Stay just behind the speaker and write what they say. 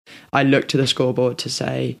I look to the scoreboard to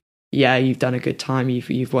say, yeah, you've done a good time,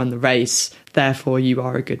 you've won the race, therefore you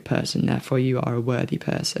are a good person, therefore you are a worthy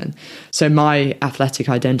person. So my athletic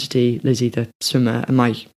identity, Lizzie the swimmer, and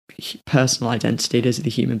my personal identity, Lizzie the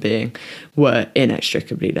human being, were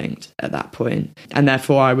inextricably linked at that point. And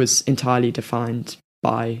therefore I was entirely defined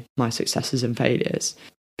by my successes and failures.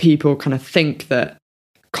 People kind of think that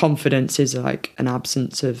confidence is like an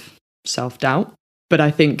absence of self-doubt. But I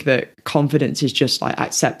think that confidence is just like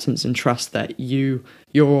acceptance and trust that you're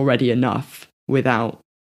already enough without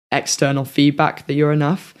external feedback that you're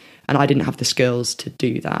enough. And I didn't have the skills to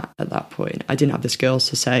do that at that point. I didn't have the skills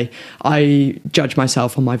to say, I judge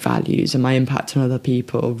myself on my values and my impact on other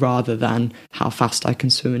people rather than how fast I can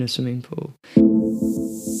swim in a swimming pool.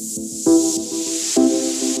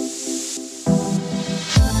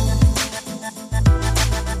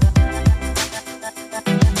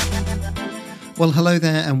 Well, hello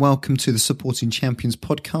there and welcome to the Supporting Champions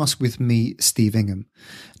podcast with me, Steve Ingham.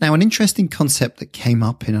 Now, an interesting concept that came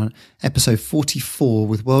up in episode 44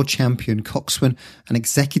 with world champion coxswain and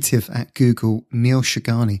executive at Google, Neil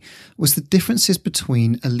Shagani, was the differences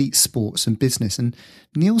between elite sports and business. And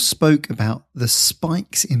Neil spoke about the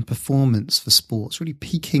spikes in performance for sports, really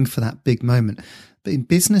peaking for that big moment. But in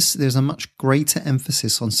business, there's a much greater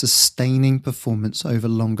emphasis on sustaining performance over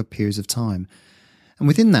longer periods of time. And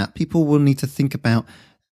within that, people will need to think about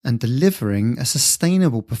and delivering a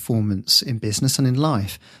sustainable performance in business and in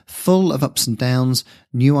life, full of ups and downs,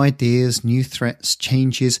 new ideas, new threats,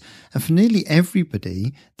 changes. And for nearly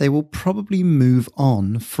everybody, they will probably move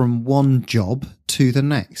on from one job to the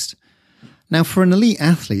next. Now, for an elite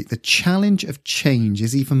athlete, the challenge of change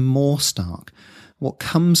is even more stark. What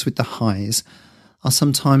comes with the highs are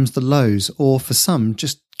sometimes the lows, or for some,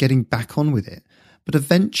 just getting back on with it. But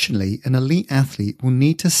eventually, an elite athlete will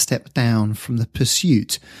need to step down from the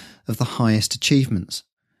pursuit of the highest achievements.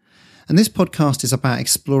 And this podcast is about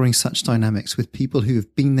exploring such dynamics with people who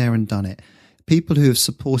have been there and done it, people who have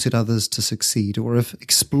supported others to succeed or have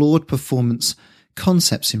explored performance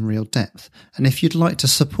concepts in real depth. And if you'd like to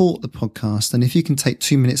support the podcast, and if you can take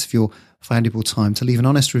 2 minutes of your valuable time to leave an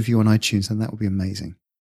honest review on iTunes, then that would be amazing.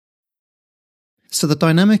 So the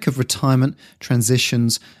dynamic of retirement,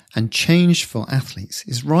 transitions, and change for athletes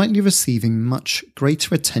is rightly receiving much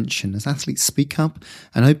greater attention as athletes speak up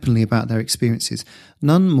and openly about their experiences,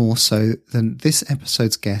 none more so than this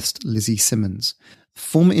episode's guest, Lizzie Simmonds.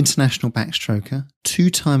 Former international backstroker,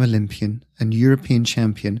 two-time Olympian and European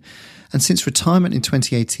champion, and since retirement in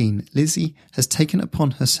 2018, Lizzie has taken it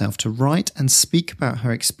upon herself to write and speak about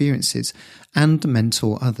her experiences and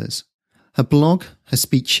mentor others. Her blog, her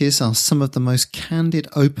speeches are some of the most candid,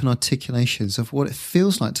 open articulations of what it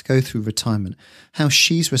feels like to go through retirement, how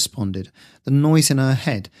she's responded, the noise in her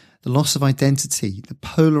head, the loss of identity, the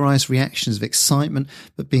polarised reactions of excitement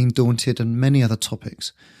but being daunted, and many other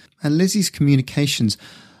topics. And Lizzie's communications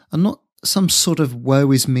are not some sort of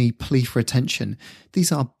woe is me plea for attention.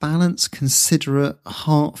 These are balanced, considerate,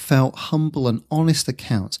 heartfelt, humble and honest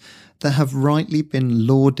accounts that have rightly been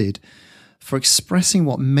lauded for expressing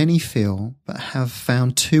what many feel but have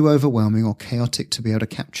found too overwhelming or chaotic to be able to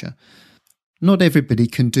capture. Not everybody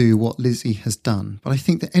can do what Lizzie has done, but I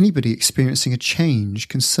think that anybody experiencing a change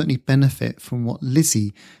can certainly benefit from what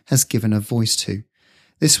Lizzie has given a voice to.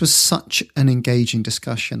 This was such an engaging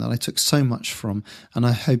discussion that I took so much from, and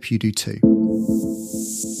I hope you do too.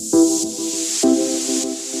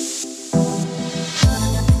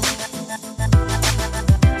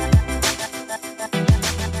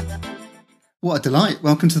 What a delight.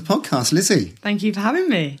 Welcome to the podcast, Lizzie. Thank you for having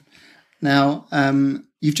me. Now,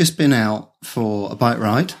 you've just been out for a bike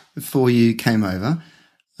ride before you came over.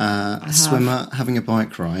 A swimmer having a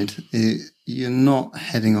bike ride. You're not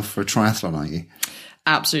heading off for a triathlon, are you?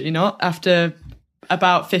 Absolutely not. After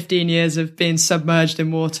about 15 years of being submerged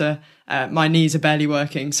in water, my knees are barely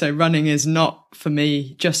working. So running is not for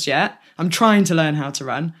me just yet. I'm trying to learn how to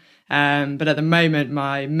run. But at the moment,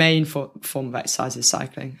 my main form of exercise is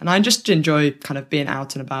cycling. And I just enjoy kind of being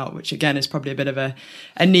out and about, which again is probably a bit of a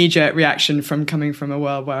knee-jerk reaction from coming from a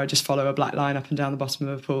world where I just follow a black line up and down the bottom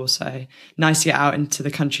of a pool. So nice to get out into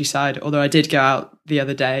the countryside. Although I did go out the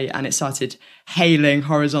other day and it started hailing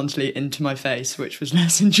horizontally into my face, which was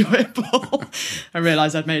less enjoyable. I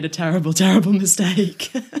realised I'd made a terrible, terrible mistake.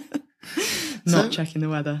 Not checking the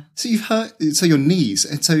weather. So you've hurt, so your knees,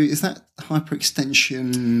 and so is that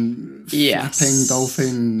hyperextension, Yes. flapping,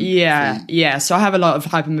 dolphin? Yeah. So I have a lot of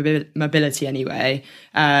hypermobility anyway,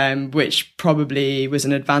 which probably was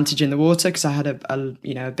an advantage in the water because I had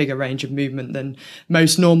a bigger range of movement than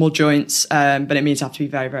most normal joints. But it means I have to be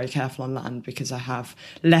very, very careful on land because I have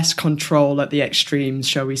less control at the extremes,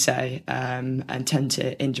 shall we say, and tend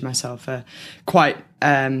to injure myself quite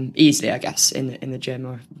easily, I guess, in the gym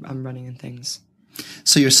or I'm running and things.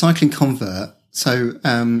 So you're a cycling convert. So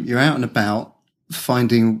you're out and about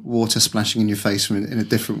finding water splashing in your face in a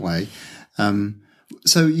different way.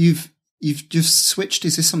 So you've just switched.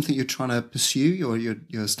 Is this something you're trying to pursue, or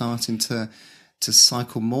you're starting to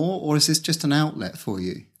cycle more, or is this just an outlet for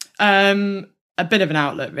you? A bit of an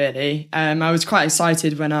outlet, really. I was quite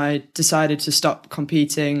excited when I decided to stop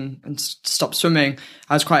competing and stop swimming.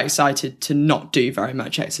 I was quite excited to not do very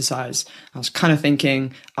much exercise. I was kind of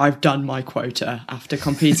thinking, I've done my quota after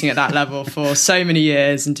competing at that level for so many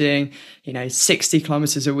years and doing, 60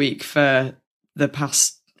 kilometers a week for the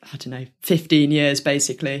past, 15 years,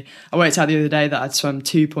 basically. I worked out the other day that I'd swum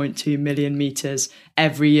 2.2 million meters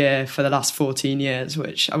every year for the last 14 years,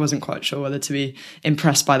 which I wasn't quite sure whether to be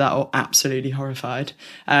impressed by that or absolutely horrified.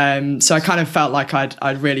 So I kind of felt like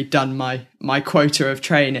I'd really done my quota of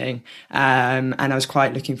training. And I was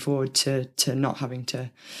quite looking forward to not having to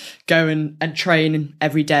go and train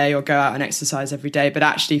every day or go out and exercise every day. But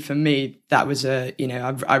actually for me, that was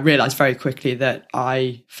I realized very quickly that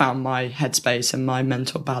I found my headspace and my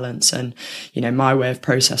mental balance and, my way of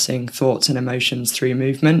processing thoughts and emotions through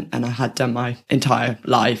movement. And I had done my entire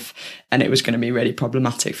life, and it was going to be really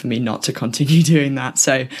problematic for me not to continue doing that.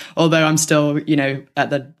 So although I'm still, at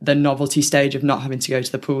the novelty stage of not having to go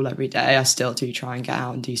to the pool every day, I still do try and get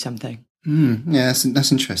out and do something. Yeah,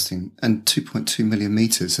 that's interesting. And 2.2 million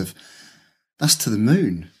meters that's to the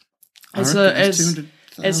moon. It's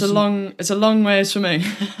a long way of swimming.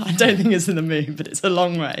 I don't think it's in the moon, but it's a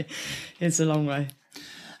long way.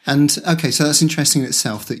 And okay, so that's interesting in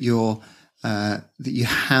itself that that you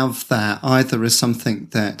have that either as something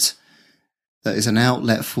that is an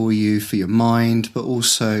outlet for you, for your mind, but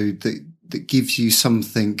also that gives you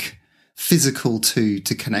something physical to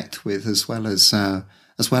connect with, as well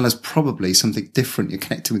as probably something different. You're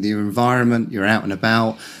connecting with your environment, you're out and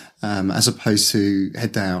about, as opposed to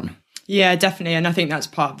head down. Yeah, definitely. And I think that's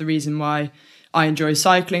part of the reason why I enjoy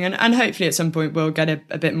cycling, and hopefully at some point we'll get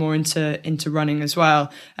a bit more into running as well.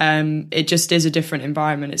 It just is a different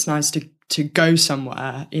environment. It's nice to go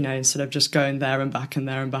somewhere, instead of just going there and back and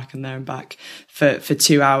there and back and there and back for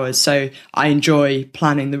 2 hours. So I enjoy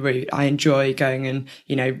planning the route. I enjoy going and,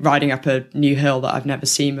 riding up a new hill that I've never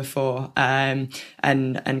seen before, and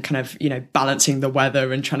kind of, balancing the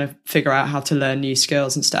weather and trying to figure out how to learn new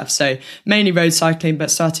skills and stuff. So mainly road cycling, but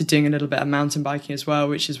started doing a little bit of mountain biking as well,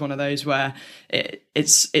 which is one of those where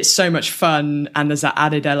it's so much fun. And there's that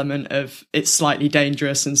added element of it's slightly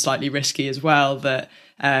dangerous and slightly risky as well, that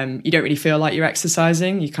you don't really feel like you're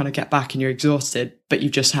exercising. You kind of get back and you're exhausted, but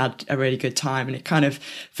you've just had a really good time. And it kind of,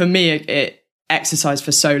 for me, exercise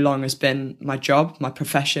for so long has been my job, my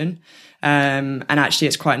profession. And actually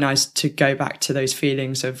it's quite nice to go back to those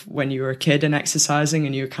feelings of when you were a kid and exercising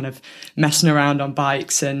and you were kind of messing around on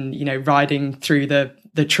bikes and, riding through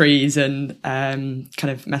the trees and kind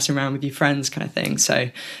of messing around with your friends kind of thing.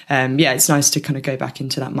 So it's nice to kind of go back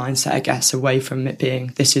into that mindset, I guess, away from it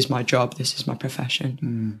being this is my job, this is my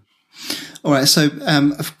profession. All right, so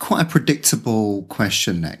quite a predictable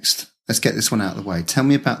question next. Let's get this one out of the way. Tell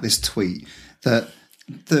me about this tweet that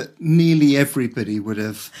nearly everybody would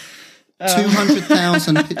have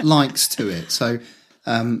 200,000 likes to it. So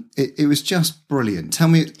it was just brilliant.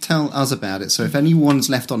 Tell us about it. So if anyone's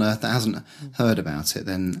left on Earth that hasn't heard about it,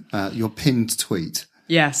 then your pinned tweet.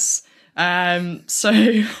 Yes.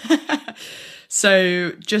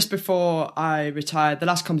 So just before I retired, the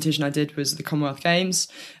last competition I did was the Commonwealth Games.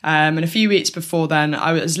 And a few weeks before then,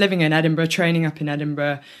 I was living in Edinburgh, training up in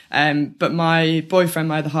Edinburgh. But my boyfriend,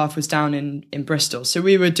 my other half, was down in Bristol. So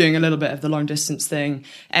we were doing a little bit of the long distance thing.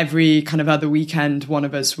 Every kind of other weekend, one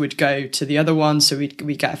of us would go to the other one. So we'd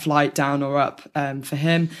get a flight down or up for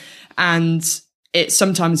him. And it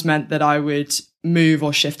sometimes meant that I would move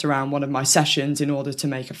or shift around one of my sessions in order to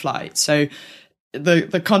make a flight. So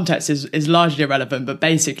the context is largely irrelevant, but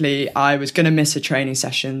basically I was going to miss a training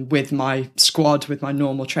session with my squad, with my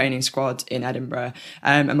normal training squad in Edinburgh.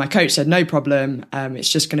 And my coach said, no problem. It's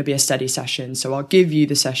just going to be a steady session. So I'll give you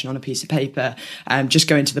the session on a piece of paper, just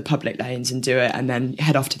go into the public lanes and do it, and then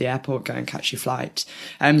head off to the airport, go and catch your flight.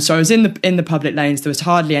 So I was in the public lanes. There was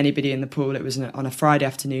hardly anybody in the pool. It was on a Friday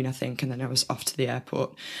afternoon, I think. And then I was off to the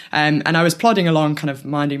airport. And I was plodding along, kind of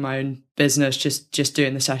minding my own business, just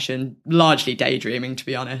doing the session, largely daydreaming daydreaming, to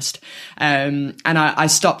be honest. And I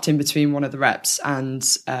stopped in between one of the reps, and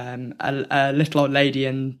a little old lady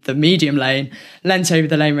in the medium lane leant over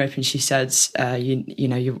the lane rope, and she said,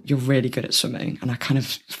 you're really good at swimming. And I kind of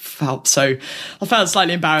felt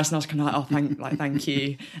slightly embarrassed, and I was kind of like, thank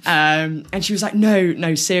you. And she was like,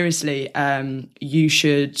 no, seriously, you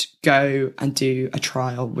should go and do a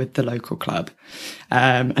trial with the local club.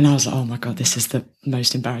 And I was like, oh my God, this is the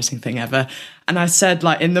most embarrassing thing ever. And I said,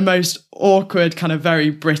 like, in the most awkward, kind of very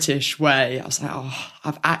British way, I was like, oh,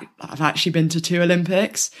 I've actually been to 2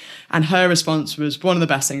 Olympics. And her response was one of the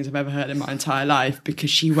best things I've ever heard in my entire life,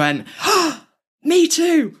 because she went, oh, me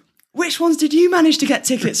too. Which ones did you manage to get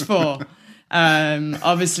tickets for?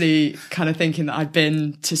 Obviously kind of thinking that I'd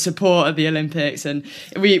been to support at the Olympics. And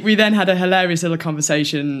we then had a hilarious little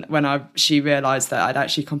conversation when she realised that I'd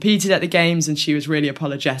actually competed at the games, and she was really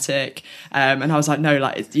apologetic. And I was like, no,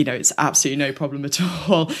 like, it's absolutely no problem at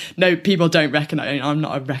all. No, people don't recognise, I'm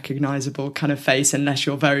not a recognisable kind of face unless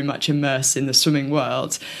you're very much immersed in the swimming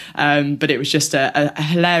world. But it was just a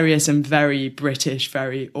hilarious and very British,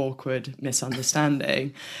 very awkward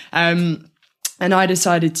misunderstanding. And I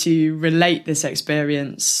decided to relate this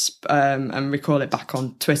experience and recall it back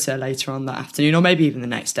on Twitter later on that afternoon, or maybe even the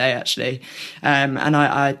next day, actually. And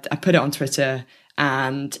I put it on Twitter,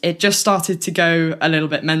 and it just started to go a little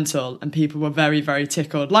bit mental, and people were very, very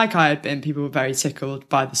tickled. Like I had been, people were very tickled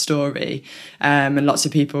by the story. And lots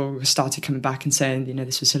of people started coming back and saying,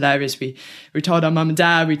 this was hilarious. We told our mum and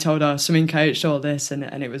dad, we told our swimming coach all this, and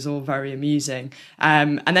it was all very amusing.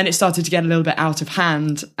 And then it started to get a little bit out of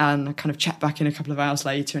hand, and I kind of checked back in a couple of hours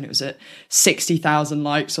later, and it was at 60,000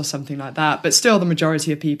 likes or something like that. But still, the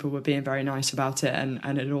majority of people were being very nice about it, and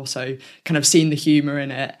had also kind of seen the humour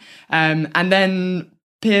in it. And then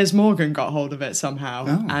Piers Morgan got hold of it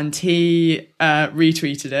somehow, and he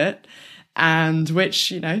retweeted it, and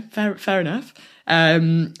which, fair enough.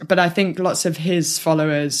 But I think lots of his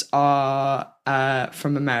followers are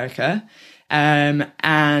from America.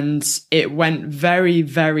 And it went very,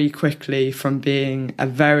 very quickly from being a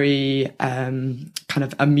very kind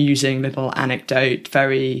of amusing little anecdote,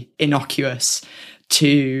 very innocuous,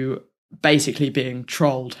 to basically being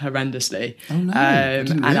trolled horrendously. Oh no!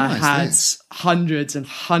 And I had hundreds and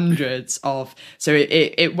hundreds of. So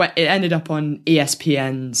it ended up on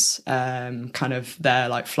ESPN's kind of their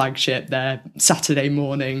like flagship, their Saturday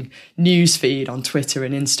morning news feed on Twitter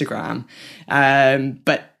and Instagram.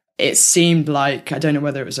 But it seemed like, I don't know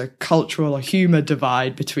whether it was a cultural or humour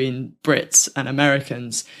divide between Brits and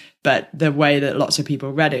Americans, but the way that lots of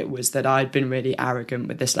people read it was that I'd been really arrogant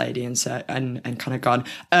with this lady and kind of gone,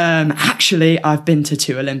 actually, I've been to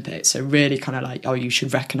 2 Olympics. So really kind of like, oh, you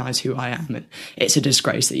should recognise who I am. And it's a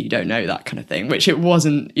disgrace that you don't know that kind of thing, which it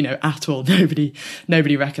wasn't, at all.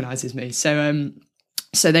 Nobody recognises me.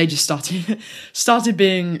 So they just started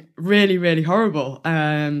being really, really horrible.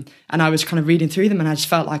 And I was kind of reading through them, and I just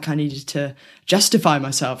felt like I needed to justify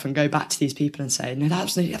myself and go back to these people and say, no,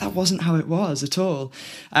 that wasn't how it was at all.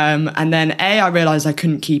 And then I realised I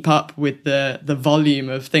couldn't keep up with the volume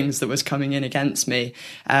of things that was coming in against me.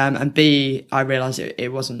 And B, I realised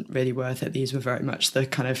it wasn't really worth it. These were very much the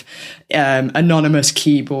kind of anonymous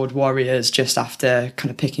keyboard warriors just after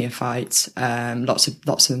kind of picking a fight. Lots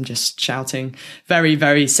of them just shouting very,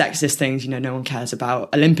 very sexist things. No one cares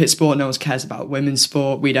about Olympic sport. No one cares about women's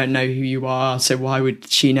sport. We don't know who you are, so why would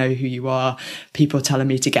she know who you are? People telling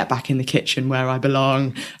me to get back in the kitchen where I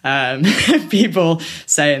belong. People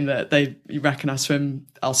saying that they reckon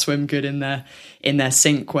I'll swim good in their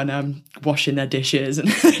sink when I'm washing their dishes, and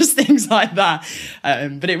just things like that.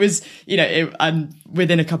 But it was, and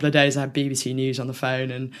within a couple of days I had BBC News on the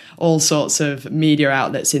phone and all sorts of media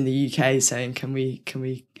outlets in the UK saying, can we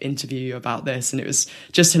interview you about this? And it was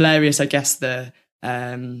just hilarious, I guess, the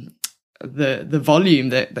volume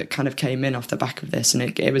that kind of came in off the back of this.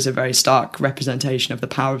 And it was a very stark representation of the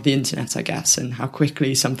power of the internet, I guess, and how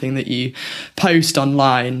quickly something that you post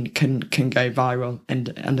online can go viral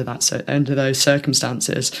and under those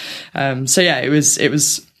circumstances. So yeah, it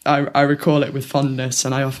was I recall it with fondness,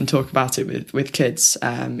 and I often talk about it with kids,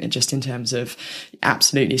 just in terms of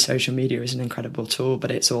absolutely social media is an incredible tool, but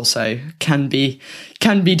it's also can be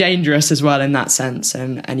dangerous as well in that sense.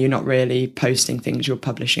 And you're not really posting things, you're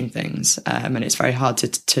publishing things. And it's very hard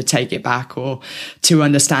to take it back or to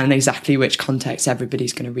understand exactly which context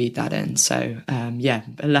everybody's going to read that in. So,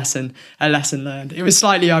 a lesson learned. It was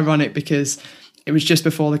slightly ironic because it was just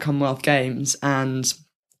before the Commonwealth Games, and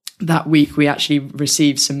that week we actually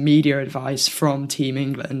received some media advice from Team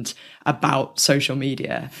England about social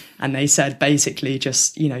media, and they said basically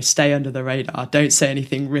just, you know, stay under the radar, don't say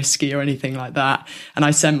anything risky or anything like that. And I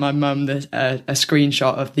sent my mum a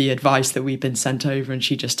screenshot of the advice that we'd been sent over, and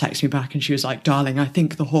she just texted me back and she was like, darling, I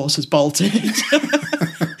think the horse has bolted.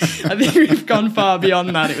 I think we've gone far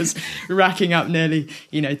beyond that. It was racking up nearly,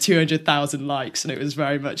 200,000 likes, and it was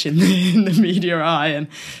very much in the media eye. And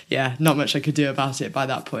yeah, not much I could do about it by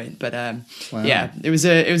that point. But wow. Yeah, it was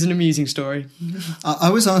an amusing story. I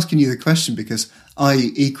was asking you the question because I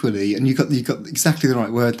equally, and you got exactly the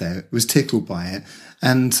right word there, was tickled by it.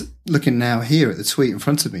 And looking now here at the tweet in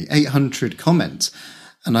front of me, 800 comments.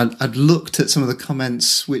 And I'd looked at some of the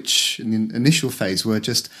comments, which in the initial phase were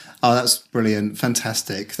just, oh, that's brilliant,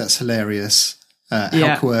 fantastic, that's hilarious,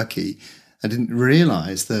 how quirky. I didn't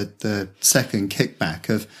realise the second kickback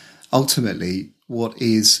of ultimately what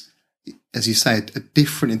is, as you say, a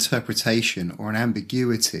different interpretation or an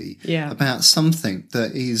ambiguity about something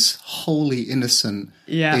that is wholly innocent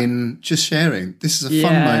in just sharing. This is a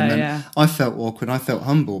fun moment. Yeah. I felt awkward, I felt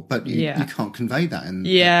humble, but you can't convey that in no.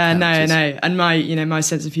 And my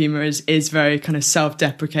sense of humour is very kind of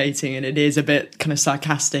self-deprecating, and it is a bit kind of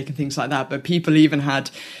sarcastic and things like that. But people even had,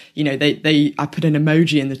 I put an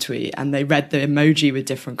emoji in the tweet and they read the emoji with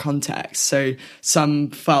different contexts. So some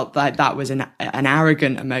felt like that was an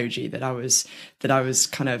arrogant emoji, that I was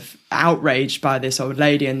kind of outraged by this old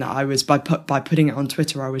lady, and that I was by putting it on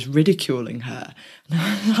Twitter, I was ridiculing her.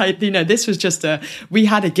 This was just we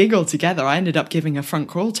had a giggle together. I ended up giving her front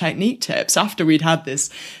crawl technique tips after we'd had this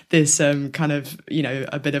kind of,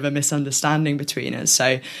 a bit of a misunderstanding between us.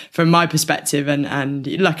 So from my perspective, and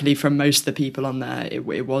luckily from most of the people on there, it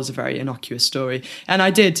was a very innocuous story. And I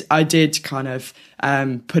did kind of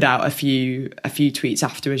put out a few tweets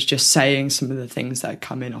afterwards, just saying some of the things that had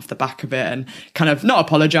come in off the back of it, and kind of not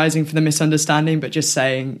apologising for the misunderstanding, but just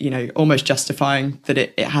saying, almost justifying that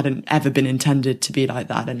it hadn't ever been intended to be like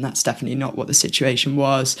that, and that's definitely not what the situation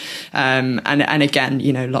was. And again,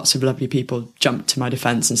 lots of lovely people jumped to my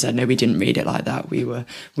defence and said, no, we didn't read it like that. We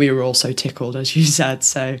were also tickled, as you said.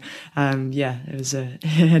 So it was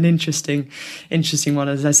an interesting one,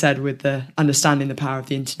 as I said, with the understanding the power of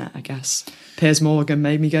the internet, I guess. Piers Morgan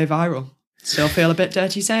made me go viral. Still feel a bit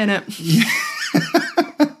dirty saying it.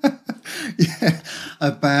 Yeah,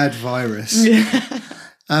 a bad virus. Yeah.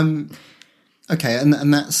 Okay,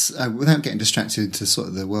 and that's without getting distracted into sort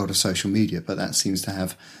of the world of social media, but that seems to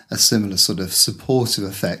have a similar sort of supportive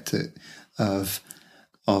effect of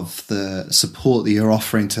the support that you're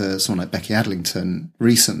offering to someone like Becky Adlington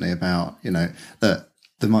recently about, that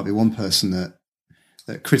there might be one person that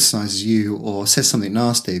criticises you or says something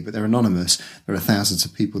nasty, but they're anonymous. There are thousands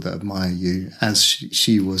of people that admire you, as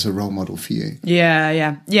she was a role model for you.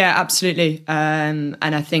 Yeah, absolutely. And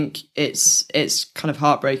I think it's kind of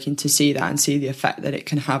heartbreaking to see that and see the effect that it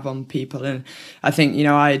can have on people. And I think,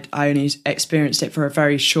 I only experienced it for a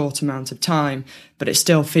very short amount of time, but it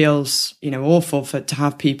still feels, awful to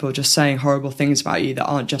have people just saying horrible things about you that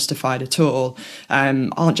aren't justified at all,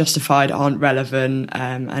 aren't justified, aren't relevant,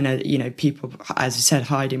 and people, as I said,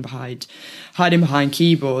 hiding behind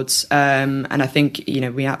keyboards. And I think,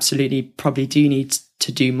 we absolutely probably do need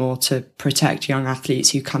to do more to protect young athletes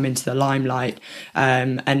who come into the limelight,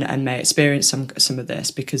 and may experience some of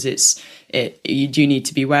this, because you do need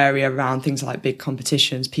to be wary around things like big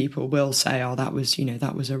competitions. People will say, oh, that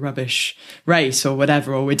was a rubbish race or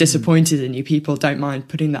whatever, or we're disappointed in you. People don't mind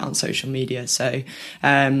putting that on social media. So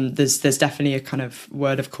there's definitely a kind of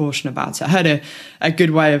word of caution about it. I heard a good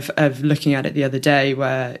way of looking at it the other day,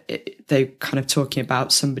 where they kind of talking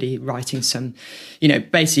about somebody writing some,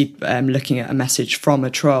 basically looking at a message from a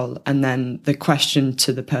troll, and then the question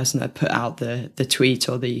to the person that put out the tweet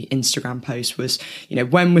or the Instagram post was,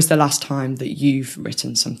 when was the last time that you've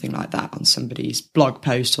written something like that on somebody's blog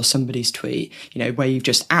post or somebody's tweet, where you've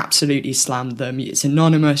just absolutely slammed them, it's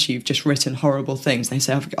anonymous, you've just written horrible things. They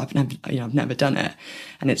say, I've never done it.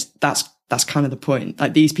 And that's kind of the point.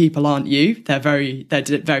 Like, these people aren't you. They're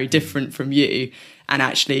very different from you. And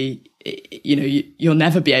actually, you'll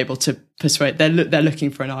never be able to persuade. They're looking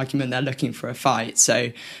for an argument. They're looking for a fight.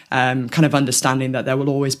 So, kind of understanding that there will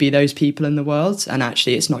always be those people in the world, and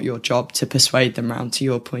actually, it's not your job to persuade them round to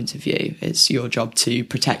your point of view. It's your job to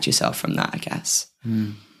protect yourself from that, I guess.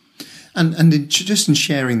 Mm. And just in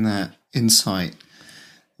sharing that insight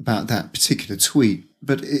about that particular tweet,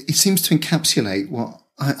 but it seems to encapsulate what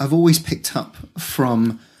I've always picked up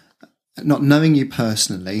from not knowing you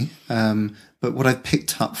personally, but what I've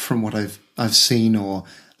picked up from what I've seen, or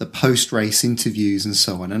the post-race interviews and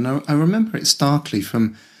so on. And I remember it starkly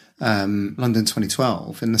from London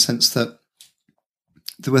 2012, in the sense that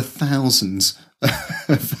there were thousands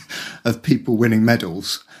of people winning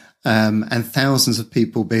medals, and thousands of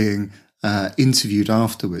people being interviewed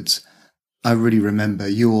afterwards. I really remember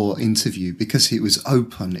your interview because it was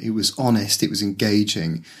open, it was honest, it was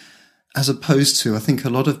engaging, as opposed to, I think a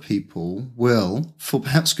lot of people will, for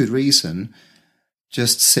perhaps good reason,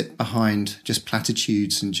 just sit behind just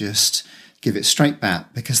platitudes and just give it straight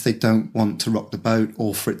back because they don't want to rock the boat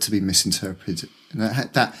or for it to be misinterpreted. And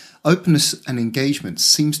that openness and engagement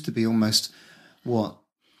seems to be almost what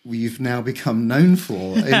you've now become known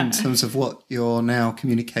for in terms of what you're now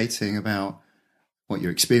communicating about what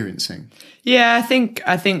you're experiencing. Yeah, I think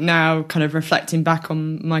now, kind of reflecting back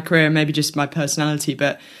on my career, maybe just my personality,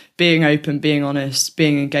 but being open, being honest,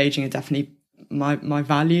 being engaging are definitely my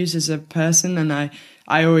values as a person. And I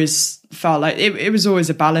always felt like it was always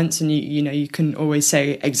a balance, and you couldn't always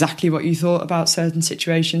say exactly what you thought about certain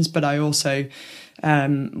situations, but I also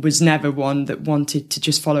was never one that wanted to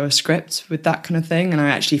just follow a script with that kind of thing. And I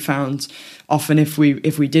actually found often if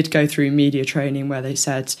we did go through media training where they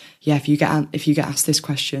said, yeah, if you get asked this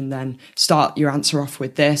question, then start your answer off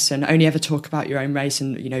with this and only ever talk about your own race,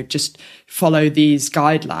 and just follow these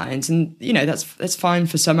guidelines. And that's fine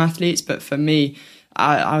for some athletes, but for me,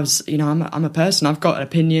 I was, I'm a person. I've got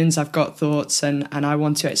opinions, I've got thoughts, and I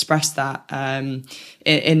want to express that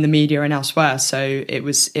in the media and elsewhere. So it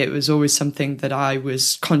was always something that I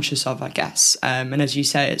was conscious of, I guess. And as you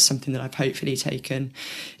say, it's something that I've hopefully taken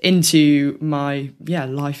into my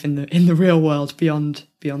life in the real world beyond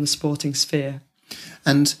the sporting sphere.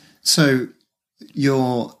 And so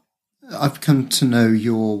I've come to know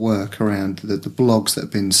your work around the blogs that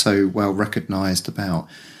have been so well recognised about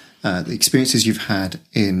the experiences you've had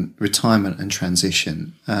in retirement and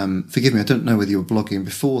transition. Forgive me, I don't know whether you were blogging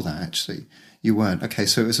before that, actually. You weren't. Okay,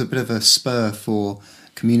 so it was a bit of a spur for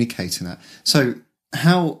communicating that. So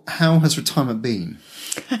how has retirement been?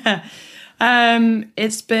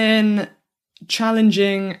 It's been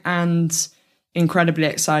challenging and incredibly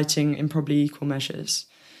exciting in probably equal measures.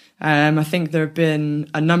 I think there have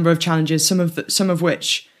been a number of challenges, some of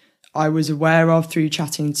which I was aware of through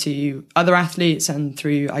chatting to other athletes and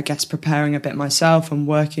through, I guess, preparing a bit myself and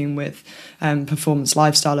working with performance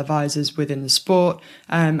lifestyle advisors within the sport,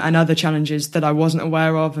 and other challenges that I wasn't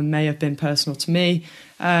aware of and may have been personal to me.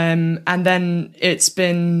 And then it's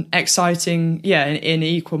been exciting, in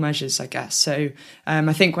equal measures, I guess. So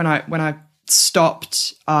I think when I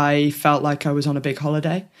stopped, I felt like I was on a big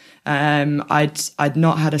holiday. I'd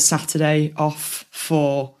not had a Saturday off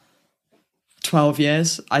for 12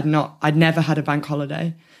 years. I'd never had a bank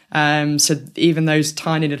holiday. So even those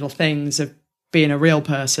tiny little things of being a real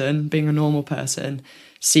person, being a normal person,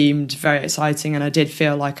 seemed very exciting. And I did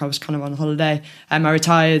feel like I was kind of on holiday. I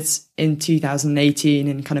retired in 2018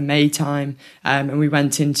 in kind of May time. And we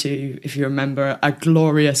went into, if you remember, a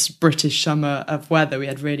glorious British summer of weather. We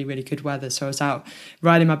had really, really good weather. So I was out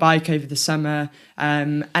riding my bike over the summer.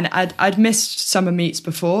 And I'd missed summer meets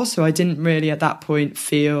before. So I didn't really at that point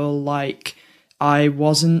feel like I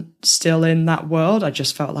wasn't still in that world. I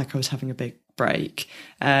just felt like I was having a big break.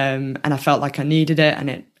 And I felt like I needed it. And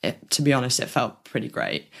it to be honest, it felt pretty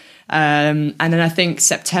great. And then I think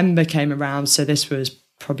September came around. So this was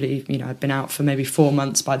probably, I'd been out for maybe 4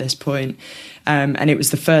 months by this point. And it was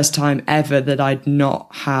the first time ever that I'd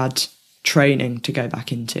not had training to go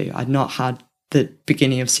back into. I'd not had the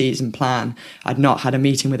beginning of season plan. I'd not had a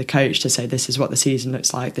meeting with a coach to say, this is what the season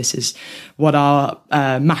looks like. This is what our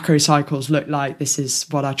macro cycles look like. This is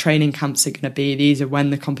what our training camps are going to be. These are when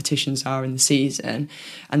the competitions are in the season.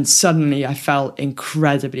 And suddenly I felt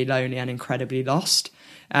incredibly lonely and incredibly lost.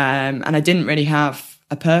 And I didn't really have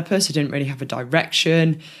a purpose. I didn't really have a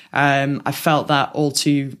direction. I felt that all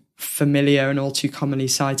too familiar and all too commonly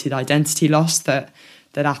cited identity loss that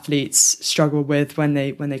athletes struggle with when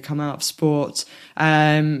they come out of sport.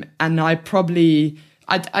 And I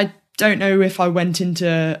don't know if I went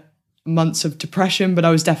into months of depression, but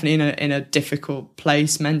I was definitely in a difficult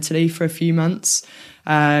place mentally for a few months.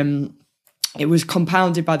 It was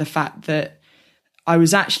compounded by the fact that I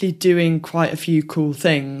was actually doing quite a few cool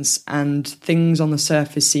things, and things on the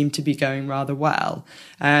surface seemed to be going rather well.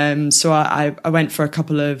 So I went for a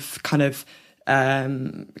couple of kind of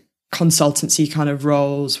consultancy kind of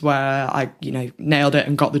roles where I, nailed it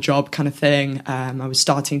and got the job kind of thing. I was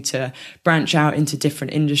starting to branch out into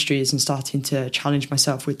different industries and starting to challenge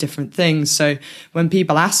myself with different things. So when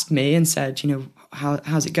people asked me and said,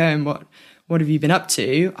 how's it going? What have you been up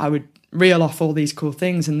to? I would reel off all these cool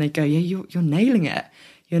things and they'd go, yeah, you're nailing it.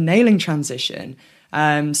 You're nailing transition.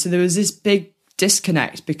 So there was this big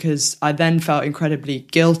disconnect, because I then felt incredibly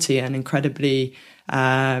guilty and incredibly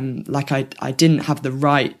like I didn't have the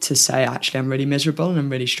right to say, actually, I'm really miserable and I'm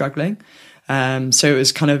really struggling. So it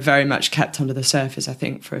was kind of very much kept under the surface, I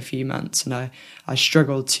think, for a few months. And I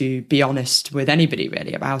struggled to be honest with anybody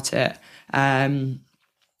really about it. And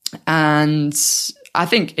I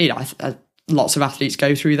think, lots of athletes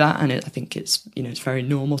go through that, and I think it's very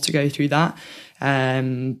normal to go through that.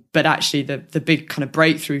 But actually the big kind of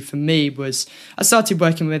breakthrough for me was I started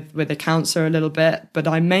working with a counsellor a little bit, but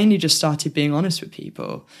I mainly just started being honest with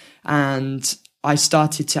people, and I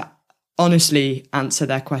started to honestly answer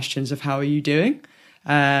their questions of how are you doing.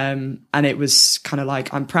 And it was kind of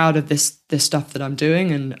like, I'm proud of this stuff that I'm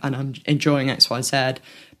doing, and I'm enjoying XYZ,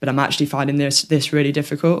 but I'm actually finding this really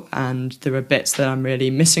difficult, and there are bits that I'm really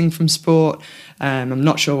missing from sport. I'm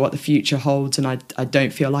not sure what the future holds, and I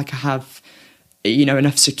don't feel like I have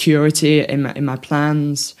enough security in my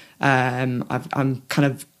plans. I'm kind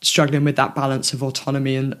of struggling with that balance of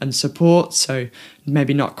autonomy and support, so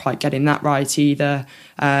maybe not quite getting that right either.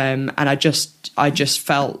 And I just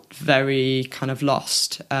felt very kind of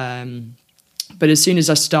lost. But as soon as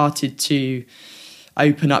I started to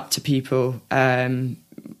open up to people,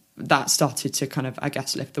 that started to kind of, I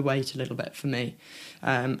guess, lift the weight a little bit for me.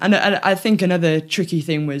 And I think another tricky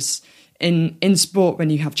thing was in sport,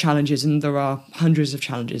 when you have challenges, and there are hundreds of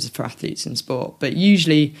challenges for athletes in sport, but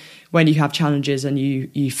usually when you have challenges and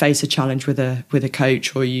you face a challenge with a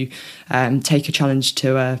coach, or you take a challenge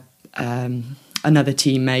to another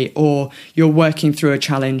teammate, or you're working through a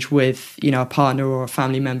challenge with a partner or a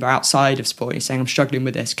family member outside of sport, and you're saying, I'm struggling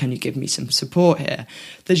with this, can you give me some support here?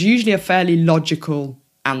 There's usually a fairly logical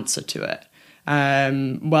answer to it.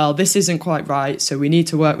 Well, this isn't quite right, so we need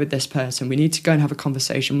to work with this person, we need to go and have a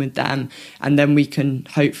conversation with them, and then we can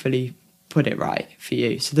hopefully put it right for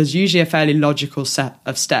you. So there's usually a fairly logical set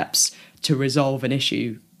of steps to resolve an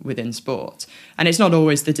issue within sport, and it's not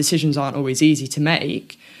always, the decisions aren't always easy to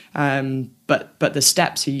make, but the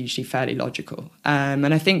steps are usually fairly logical.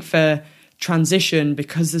 And I think for transition,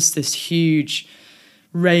 because there's this huge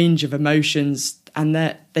range of emotions, and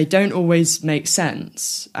that they don't always make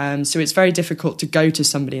sense. So it's very difficult to go to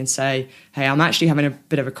somebody and say, hey, I'm actually having a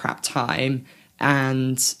bit of a crap time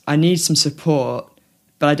and I need some support,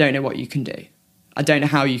 but I don't know what you can do. I don't know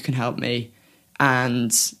how you can help me.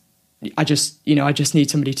 And I just need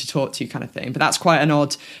somebody to talk to, kind of thing. But that's quite an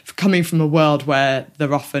odd, coming from a world where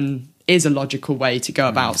there often is a logical way to go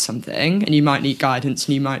about something, and you might need guidance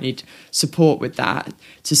and you might need support with that,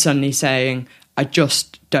 to suddenly saying, I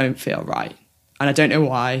just don't feel right. And I don't know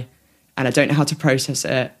why, and I don't know how to process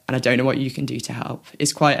it, and I don't know what you can do to help.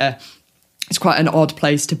 It's quite an odd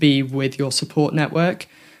place to be with your support network,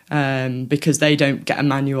 because they don't get a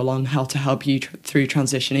manual on how to help you through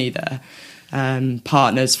transition either.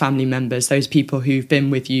 Partners, family members, those people who've been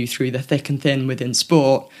with you through the thick and thin within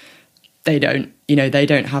sport, they don't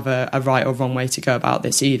have a right or wrong way to go about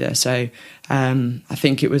this either. So I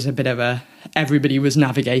think it was a bit of everybody was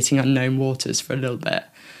navigating unknown waters for a little bit.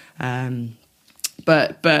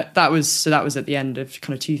 But that was at the end of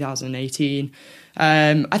kind of 2018.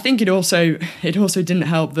 I think it also didn't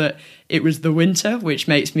help that it was the winter, which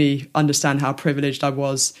makes me understand how privileged I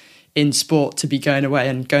was in sport to be going away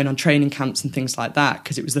and going on training camps and things like that,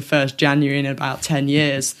 because it was the first January in about 10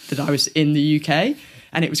 years that I was in the UK,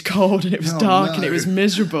 and it was cold and it was dark and it was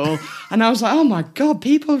miserable, and I was like, oh my God,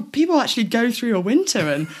 people actually go through a winter,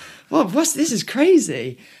 and this is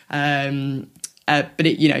crazy. But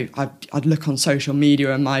I'd look on social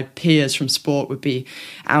media, and my peers from sport would be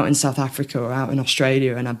out in South Africa or out in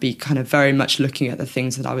Australia, and I'd be kind of very much looking at the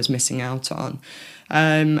things that I was missing out on.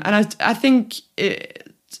 And I think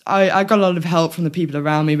I got a lot of help from the people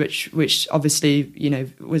around me, which obviously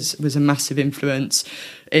was a massive influence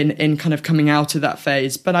in kind of coming out of that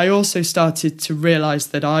phase. But I also started to realise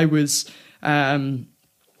that I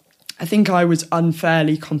think I was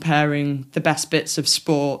unfairly comparing the best bits of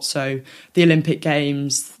sport, so the Olympic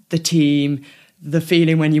Games, the team, the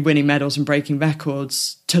feeling when you're winning medals and breaking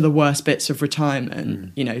records, to the worst bits of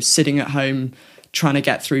retirement, sitting at home trying to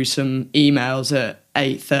get through some emails at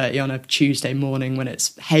 8:30 on a Tuesday morning when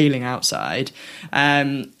it's hailing outside.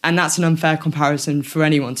 And that's an unfair comparison for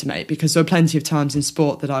anyone to make, because there were plenty of times in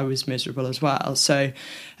sport that I was miserable as well. So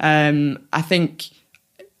I think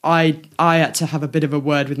I had to have a bit of a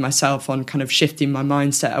word with myself on kind of shifting my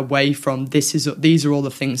mindset away from these are all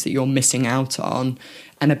the things that you're missing out on,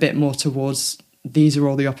 and a bit more towards these are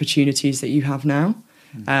all the opportunities that you have now.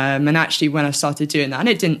 And actually, when I started doing that, and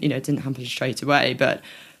it didn't happen straight away, but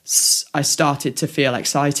I started to feel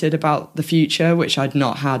excited about the future, which I'd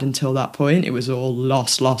not had until that point. It was all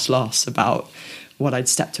loss about I'd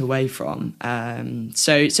stepped away from.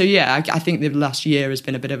 So yeah, I think the last year has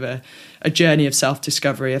been a bit of a journey of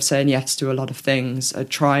self-discovery, of saying yes to a lot of things, of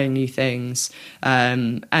trying new things,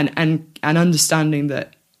 and understanding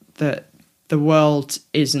that the world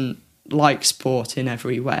isn't like sport in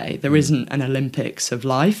every way. There isn't an Olympics of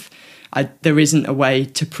life. There isn't a way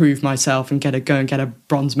to prove myself and go and get a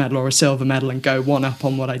bronze medal or a silver medal and go one up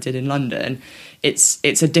on what I did in London. It's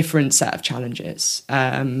a different set of challenges,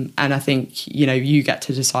 and I think you get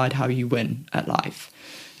to decide how you win at life,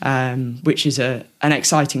 which is an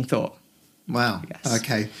exciting thought. Wow.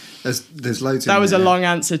 Okay. There's loads. That was a long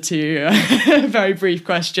answer to a very brief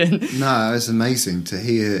question. No, it's amazing to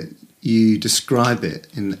hear you describe it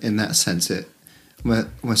in that sense. It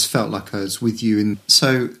almost felt like I was with you. And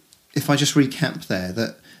so, if I just recap there,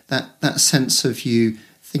 that sense of you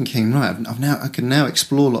thinking, right, I can now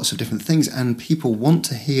explore lots of different things, and people want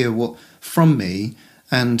to hear from me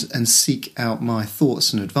and seek out my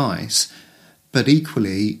thoughts and advice, but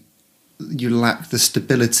equally you lack the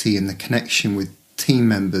stability and the connection with team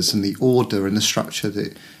members and the order and the structure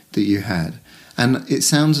that you had. And it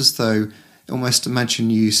sounds as though, almost imagine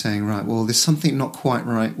you saying, right, well, there's something not quite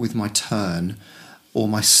right with my turn or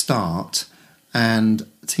my start, and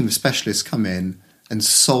a team of specialists come in and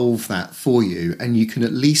solve that for you, and you can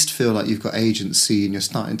at least feel like you've got agency and you're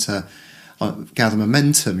starting to gather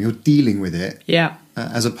momentum. You're dealing with it,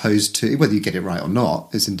 as opposed to whether you get it right or not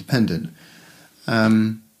is independent.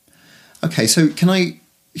 Okay, so can I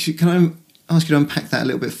ask you to unpack that a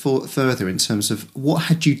little bit further in terms of what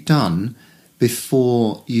had you done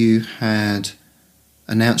before you had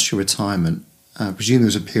announced your retirement? I presume there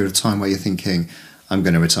was a period of time where you're thinking, I'm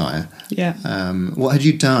going to retire. Yeah. What had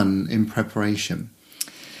you done in preparation?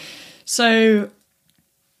 So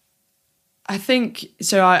I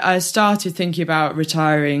started thinking about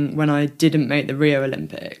retiring when I didn't make the Rio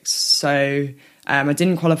Olympics. So I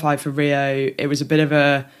didn't qualify for Rio. It was a bit of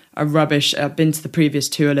a rubbish. I've been to the previous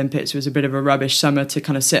two Olympics. It was a bit of a rubbish summer to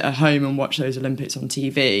kind of sit at home and watch those Olympics on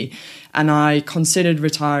TV. And I considered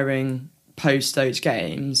retiring post those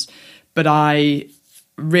games, but I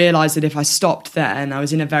realised that if I stopped then, I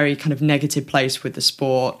was in a very kind of negative place with the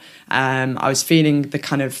sport. I was feeling the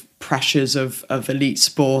kind of pressures of elite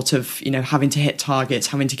sport, of having to hit targets,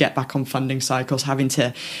 having to get back on funding cycles, having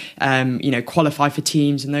to qualify for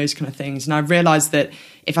teams and those kind of things. And I realised that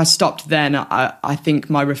if I stopped then, I think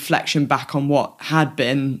my reflection back on what had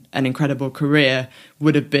been an incredible career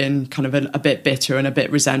would have been kind of a bit bitter and a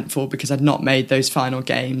bit resentful, because I'd not made those final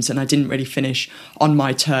games and I didn't really finish on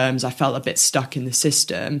my terms. I felt a bit stuck in the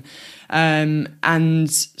system.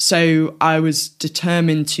 And so I was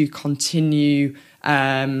determined to continue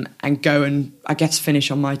and go and, I guess,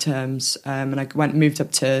 finish on my terms. And I moved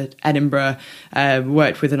up to Edinburgh,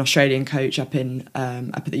 worked with an Australian coach up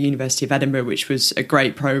at the University of Edinburgh, which was a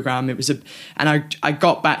great program. And I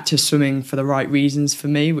got back to swimming for the right reasons for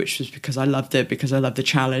me, which was because I loved it, because I loved the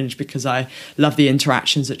challenge, because I love the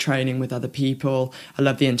interactions at training with other people. I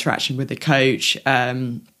love the interaction with the coach.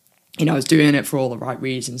 I was doing it for all the right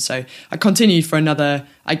reasons. So I continued for another,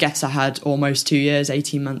 I guess I had almost 2 years,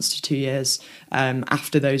 18 months to 2 years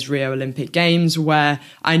after those Rio Olympic Games, where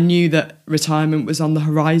I knew that retirement was on the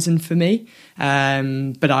horizon for me.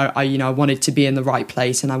 But I wanted to be in the right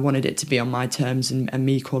place, and I wanted it to be on my terms and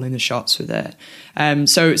me calling the shots with it.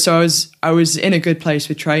 So I was in a good place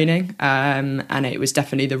with training, and it was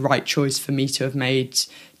definitely the right choice for me to have made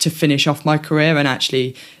to finish off my career. And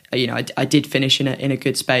actually, I did finish in a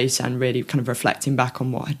good space, and really kind of reflecting back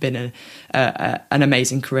on what had been an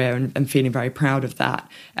amazing career, and feeling very proud of that.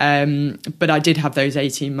 But I did have those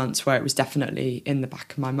 18 months where it was definitely in the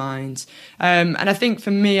back of my mind. And I think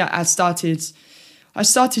for me, I started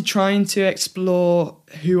trying to explore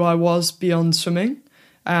who I was beyond swimming.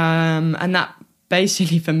 And that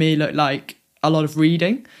basically for me looked like a lot of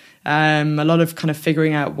reading. A lot of kind of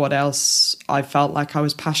figuring out what else I felt like I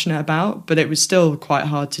was passionate about, but it was still quite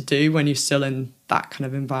hard to do when you're still in that kind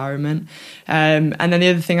of environment. And then the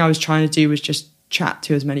other thing I was trying to do was just chat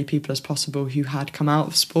to as many people as possible who had come out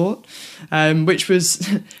of sport, which was,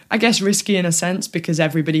 I guess, risky in a sense, because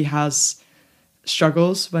everybody has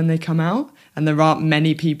struggles when they come out, and there aren't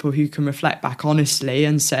many people who can reflect back honestly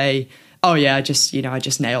and say, oh yeah, I just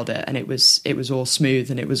nailed it, and it was all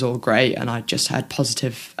smooth and it was all great, and I just had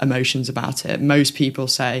positive emotions about it. Most people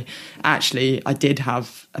say, actually, I did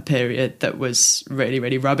have a period that was really,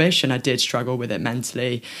 really rubbish, and I did struggle with it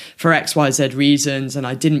mentally for XYZ reasons, and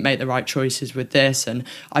I didn't make the right choices with this, and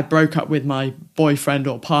I broke up with my boyfriend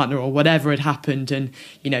or partner or whatever had happened, and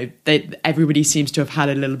everybody seems to have had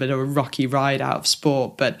a little bit of a rocky ride out of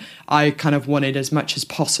sport, but I kind of wanted as much as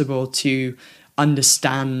possible to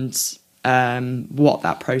understand what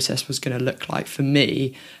that process was going to look like for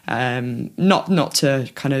me. Not to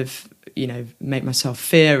kind of, make myself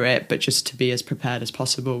fear it, but just to be as prepared as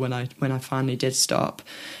possible when I finally did stop.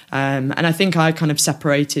 And I think I kind of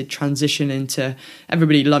separated transition into,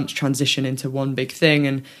 everybody lumps transition into one big thing.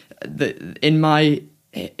 And in my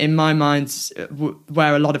mind,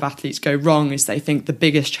 where a lot of athletes go wrong is they think the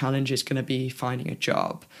biggest challenge is going to be finding a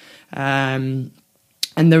job.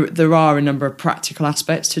 And there are a number of practical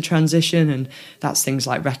aspects to transition, and that's things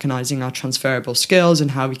like recognising our transferable skills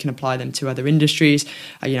and how we can apply them to other industries.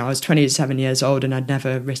 I was 27 years old and I'd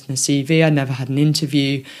never written a CV, I'd never had an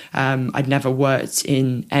interview, I'd never worked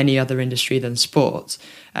in any other industry than sports.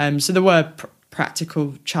 So there were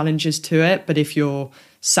practical challenges to it, but if you're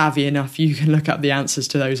savvy enough, you can look up the answers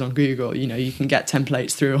to those on Google. You can get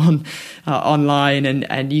templates through online,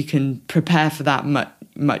 and you can prepare for that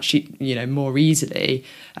much more easily.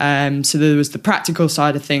 So there was the practical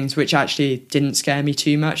side of things, which actually didn't scare me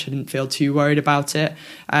too much. I didn't feel too worried about it.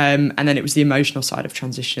 And then it was the emotional side of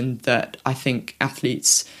transition that I think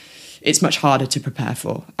it's much harder to prepare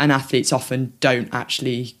for, and athletes often don't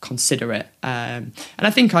actually consider it. And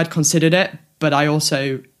I think I'd considered it, but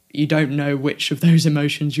you don't know which of those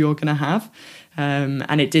emotions you're going to have.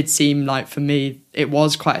 And it did seem like, for me, it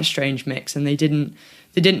was quite a strange mix, and they didn't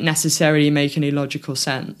necessarily make any logical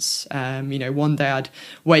sense. One day I'd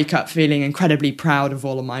wake up feeling incredibly proud of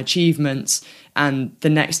all of my achievements, and the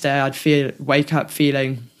next day I'd wake up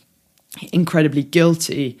feeling incredibly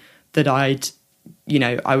guilty that I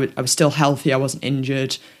was still healthy, I wasn't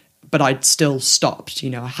injured, but I'd still stopped.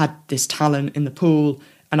 I had this talent in the pool,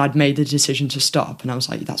 and I'd made the decision to stop, and I was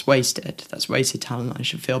like, that's wasted talent, I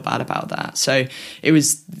should feel bad about that. So it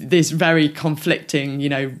was this very conflicting,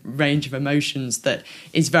 range of emotions that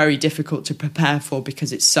is very difficult to prepare for,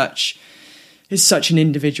 because it's such an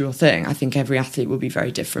individual thing. I think every athlete will be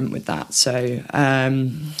very different with that. So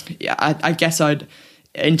I guess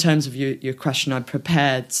in terms of your question, I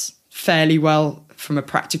prepared fairly well from a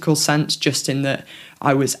practical sense, just in that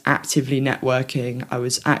I was actively networking, I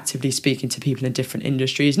was actively speaking to people in different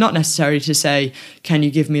industries, not necessarily to say, can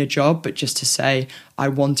you give me a job, but just to say, I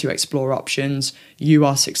want to explore options, you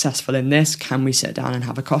are successful in this, can we sit down and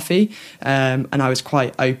have a coffee? And I was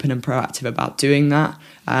quite open and proactive about doing that.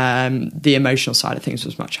 The emotional side of things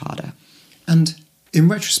was much harder. And in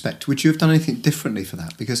retrospect, would you have done anything differently for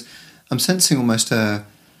that? Because I'm sensing almost a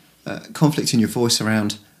conflict in your voice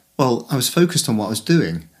around, well, I was focused on what I was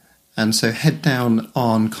doing, and so head down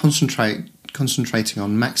on concentrating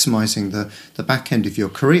on maximising the back end of your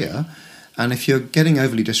career. And if you're getting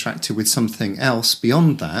overly distracted with something else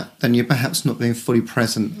beyond that, then you're perhaps not being fully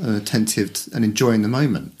present and attentive and enjoying the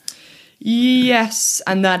moment. Yes,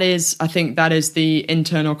 and I think that is the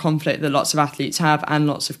internal conflict that lots of athletes have and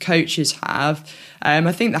lots of coaches have.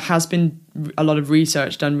 I think there has been a lot of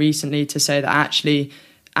research done recently to say that actually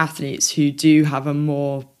athletes who do have a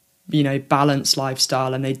more balanced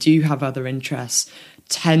lifestyle and they do have other interests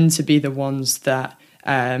tend to be the ones that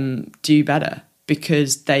do better,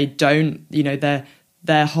 because they don't,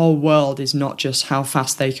 their whole world is not just how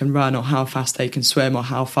fast they can run or how fast they can swim or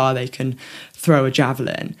how far they can throw a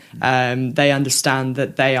javelin. They understand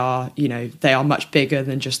that they are much bigger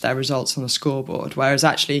than just their results on a scoreboard. Whereas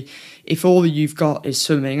actually, if all you've got is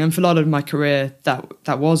swimming, and for a lot of my career,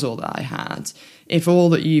 that was all that I had. If all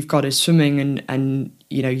that you've got is swimming and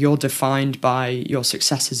you're defined by your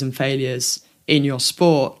successes and failures in your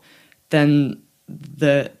sport, then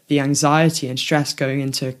the anxiety and stress going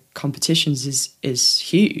into competitions is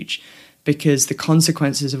huge, because the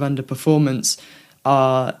consequences of underperformance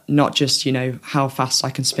are not just how fast I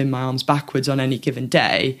can spin my arms backwards on any given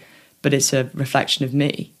day, but it's a reflection of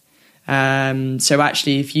me. So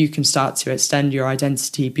actually, if you can start to extend your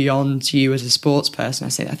identity beyond you as a sports person, I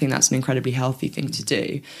think that's an incredibly healthy thing to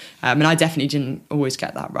do. And I definitely didn't always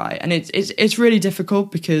get that right, and it's really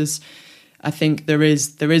difficult, because I think there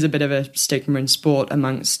is a bit of a stigma in sport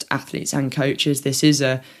amongst athletes and coaches. This is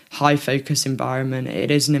a high focus environment.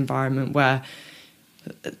 It is an environment where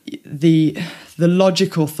the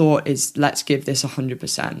logical thought is, let's give this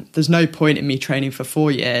 100%. There's no point in me training for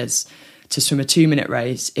 4 years to swim a 2-minute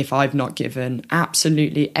race if I've not given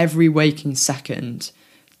absolutely every waking second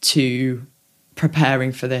to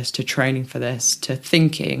preparing for this, to training for this, to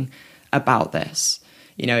thinking about this.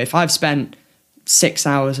 If I've spent 6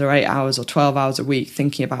 hours or 8 hours or 12 hours a week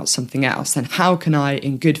thinking about something else, then how can I,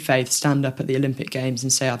 in good faith, stand up at the Olympic Games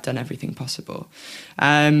and say I've done everything possible?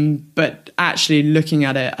 But actually looking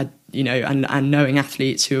at it, and knowing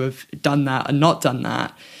athletes who have done that and not done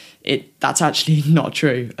that, that's actually not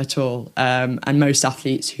true at all. And most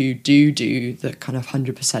athletes who do the kind of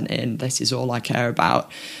 100% in, this is all I care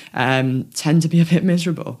about, tend to be a bit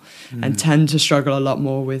miserable and tend to struggle a lot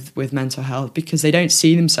more with mental health, because they don't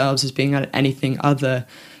see themselves as being anything other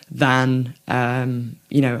than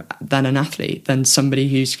than an athlete, than somebody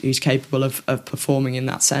who's capable of performing in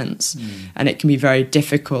that sense. And it can be very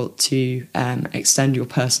difficult to extend your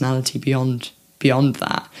personality beyond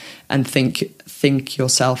that and think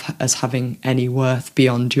yourself as having any worth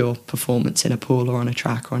beyond your performance in a pool or on a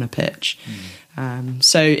track or on a pitch.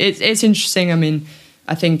 So it's interesting. I mean,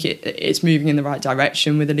 I think it's moving in the right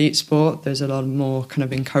direction with elite sport. There's a lot more kind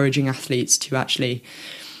of encouraging athletes to actually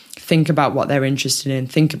think about what they're interested in,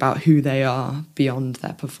 think about who they are beyond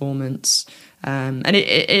their performance. And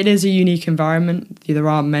it is a unique environment. There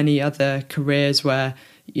are many other careers where,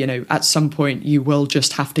 at some point you will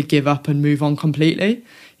just have to give up and move on completely.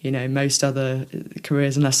 Most other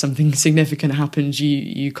careers, unless something significant happens,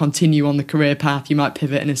 you continue on the career path. You might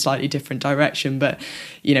pivot in a slightly different direction, but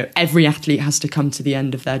every athlete has to come to the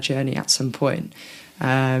end of their journey at some point.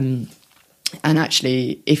 And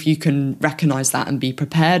actually, if you can recognise that and be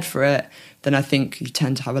prepared for it, then I think you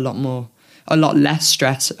tend to have a lot less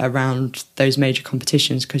stress around those major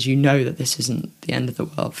competitions, because you know that this isn't the end of the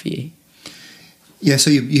world for you. Yeah, so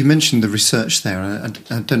you mentioned the research there. I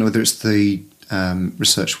don't know whether it's the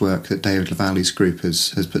research work that David Lavalle's group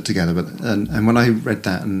has put together, but and when I read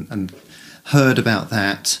that and heard about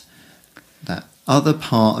that other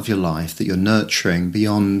part of your life that you're nurturing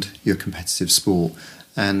beyond your competitive sport,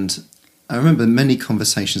 and I remember many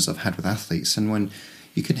conversations I've had with athletes, and when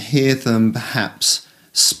you can hear them perhaps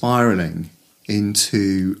spiralling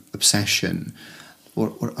into obsession,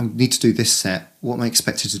 or I need to do this set, what am I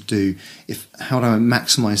expected to do, how do I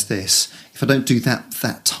maximise this, if I don't do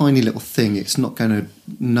that tiny little thing, it's not going to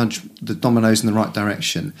nudge the dominoes in the right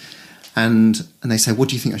direction, and they say, what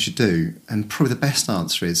do you think I should do? And probably the best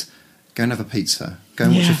answer is, go and have a pizza, go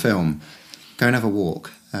and watch a film, go and have a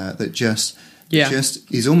walk. That just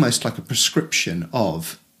is almost like a prescription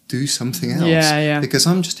of do something else. Because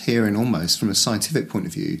I'm just hearing, almost from a scientific point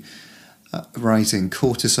of view, rising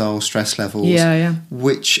cortisol, stress levels,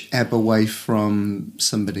 which ebb away from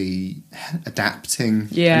somebody adapting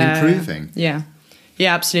and improving. Yeah,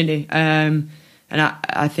 absolutely. And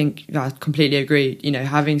I think I completely agree.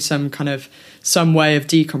 Having some way of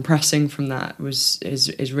decompressing from that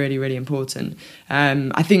is really, really important.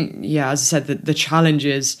 I think, as I said, the challenge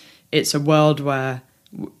is it's a world where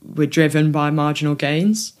we're driven by marginal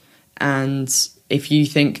gains, and if you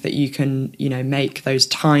think that you can, make those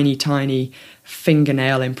tiny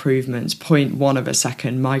fingernail improvements, 0.1 of a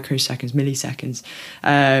second, microseconds, milliseconds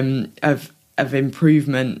of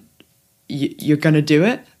improvement, you're going to do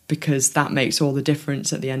it, because that makes all the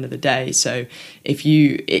difference at the end of the day. So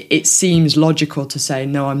it seems logical to say,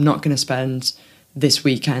 no, I'm not going to spend this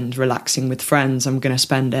weekend relaxing with friends. I'm going to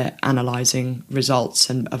spend it analysing results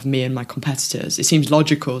of me and my competitors. It seems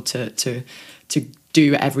logical to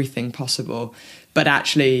do everything possible, but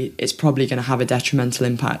actually it's probably going to have a detrimental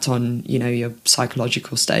impact on your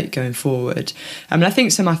psychological state going forward. I mean, I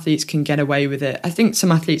think some athletes can get away with it. I think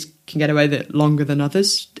some athletes can get away with it longer than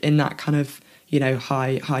others in that kind of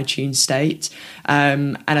high tuned state,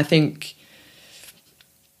 and I think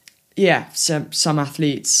some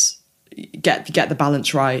athletes get the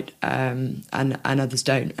balance right, and others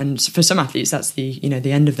don't. And for some athletes, that's the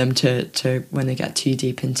end of them to when they get too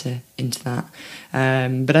deep into that.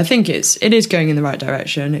 But I think it is going in the right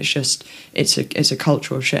direction. It's just it's a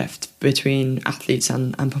cultural shift between athletes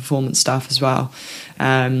and performance staff as well,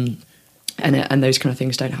 and those kind of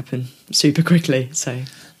things don't happen super quickly. So.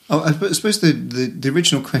 Oh, I suppose the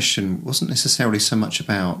original question wasn't necessarily so much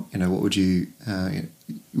about what would you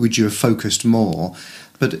have focused more,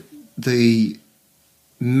 but the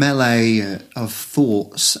melee of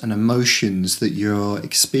thoughts and emotions that you're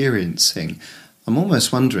experiencing. I'm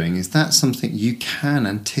almost wondering, is that something you can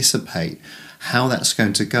anticipate how that's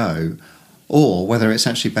going to go, or whether it's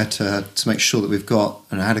actually better to make sure that we've got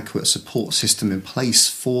an adequate support system in place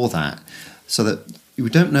for that, so that we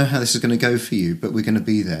don't know how this is going to go for you, but we're going to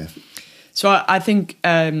be there? So I think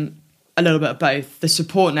a little bit of both. The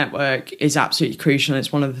support network is absolutely crucial.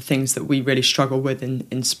 It's one of the things that we really struggle with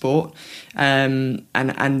in sport. And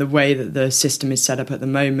the way that the system is set up at the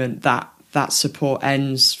moment, that that support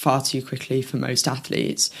ends far too quickly for most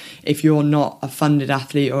athletes. If you're not a funded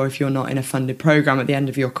athlete, or if you're not in a funded program at the end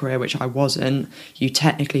of your career, which I wasn't, you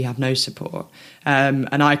technically have no support.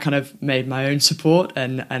 And I kind of made my own support,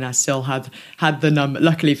 and I still had the number.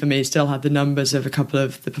 Luckily for me, still had the numbers of a couple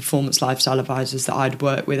of the performance lifestyle advisors that I'd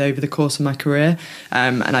worked with over the course of my career.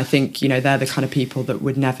 And I think, they're the kind of people that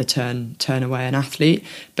would never turn away an athlete.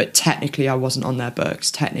 But technically, I wasn't on their books.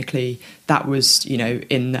 Technically, that was,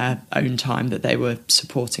 in their own time that they were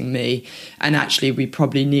supporting me. And actually, we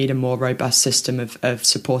probably need a more robust system of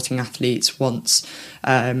supporting athletes once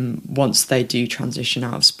they do transition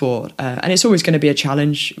out of sport. And it's always going to be a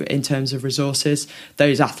challenge in terms of resources.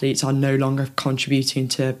 Those athletes are no longer contributing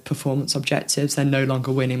to performance objectives. They're no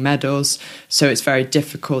longer winning medals. So it's very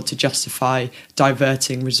difficult to justify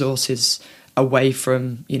diverting resources away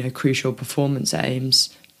from, crucial performance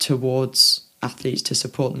aims towards athletes to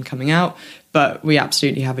support them coming out. But we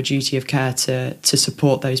absolutely have a duty of care to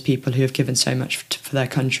support those people who have given so much for their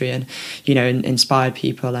country, and inspired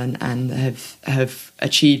people and have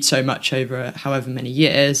achieved so much over however many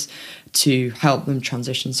years, to help them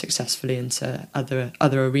transition successfully into other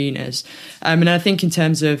arenas. And I think in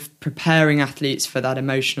terms of preparing athletes for that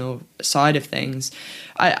emotional side of things,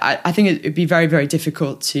 I think it would be very, very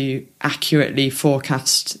difficult to accurately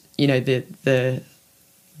forecast,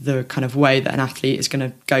 the kind of way that an athlete is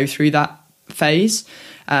going to go through that phase.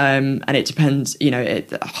 And it depends,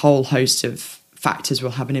 a whole host of factors will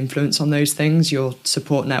have an influence on those things: your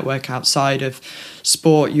support network outside of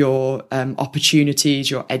sport, your opportunities,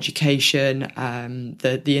 your education,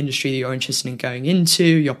 the industry that you're interested in going into,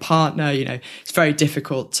 your partner. It's very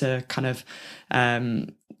difficult to kind of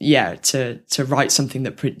to write something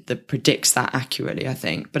that predicts that accurately, I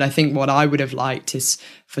think. But I think what I would have liked is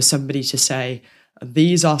for somebody to say,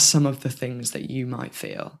 these are some of the things that you might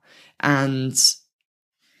feel. And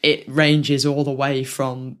it ranges all the way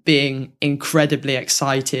from being incredibly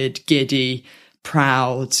excited, giddy,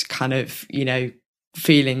 proud, kind of,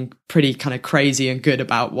 feeling pretty kind of crazy and good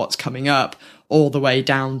about what's coming up, all the way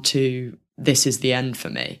down to this is the end for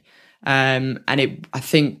me. I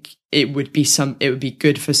think it would be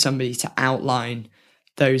good for somebody to outline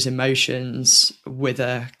those emotions with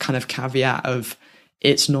a kind of caveat of,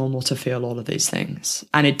 it's normal to feel all of these things.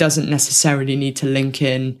 And it doesn't necessarily need to link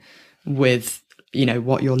in with,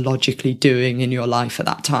 what you're logically doing in your life at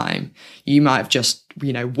that time. You might have just,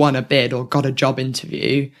 won a bid or got a job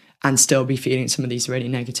interview and still be feeling some of these really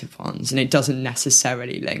negative ones. And it doesn't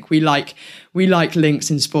necessarily link. We like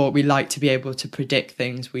links in sport. We like to be able to predict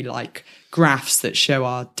things. We like graphs that show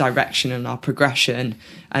our direction and our progression.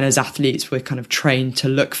 And as athletes, we're kind of trained to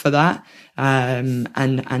look for that.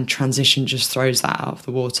 And transition just throws that out of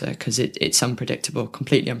the water because it's unpredictable,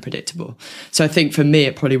 completely unpredictable. So I think for me,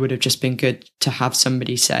 it probably would have just been good to have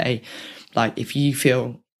somebody say, like, if you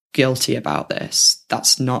feel guilty about this,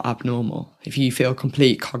 that's not abnormal. If you feel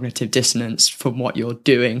complete cognitive dissonance from what you're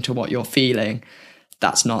doing to what you're feeling,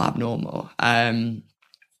 that's not abnormal.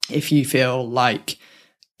 If you feel like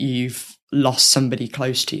you've lost somebody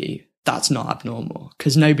close to you, that's not abnormal,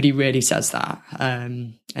 because nobody really says that.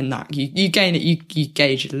 And that you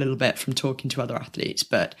gauge it a little bit from talking to other athletes.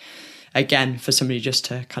 But again, for somebody just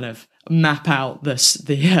to kind of map out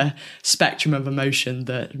the spectrum of emotion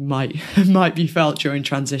that might be felt during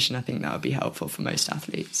transition, I think that would be helpful for most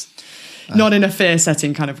athletes. Not in a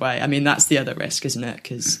fear-setting kind of way. I mean, that's the other risk, isn't it?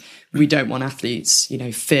 Because we don't want athletes,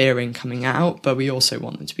 fearing coming out, but we also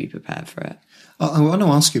want them to be prepared for it. I want to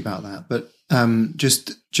ask you about that, but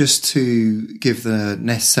just to give the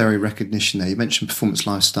necessary recognition there, you mentioned performance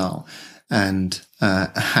lifestyle, and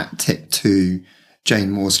a hat tip to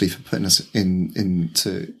Jane Morsley for putting us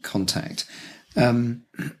into contact.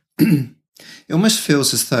 It almost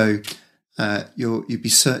feels as though you'd be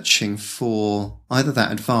searching for either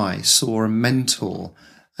that advice or a mentor.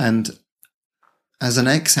 And as an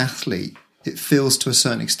ex-athlete, it feels to a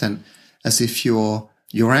certain extent as if you're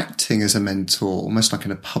acting as a mentor, almost like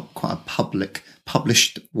in quite a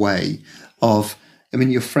published way of,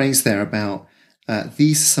 your phrase there about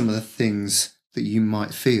these are some of the things that you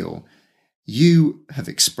might feel. You have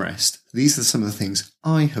expressed, these are some of the things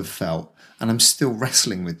I have felt, and I'm still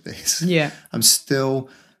wrestling with this. Yeah. I'm still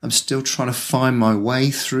trying to find my way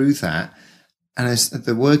through that. And as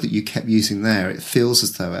the word that you kept using there, it feels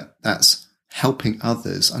as though that's helping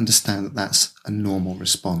others understand that that's a normal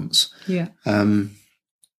response. Yeah. I'm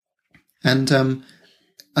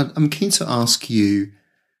keen to ask you,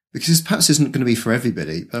 because perhaps this isn't going to be for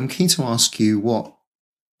everybody, but I'm keen to ask you what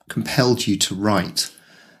compelled you to write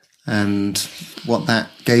and what that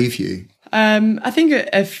gave you. I think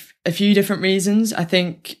a few different reasons. I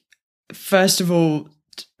think, first of all,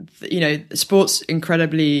 sport's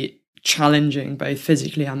incredibly challenging, both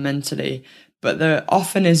physically and mentally, but there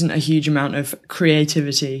often isn't a huge amount of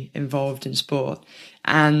creativity involved in sport.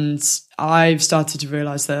 And I've started to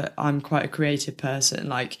realize that I'm quite a creative person.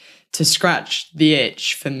 Like, to scratch the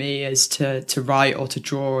itch for me is to write or to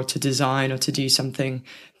draw or to design or to do something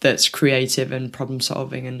that's creative and problem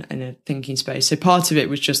solving and in a thinking space. So part of it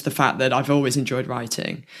was just the fact that I've always enjoyed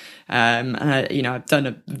writing. And I've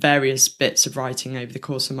done various bits of writing over the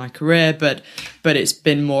course of my career, but it's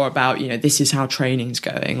been more about, this is how training's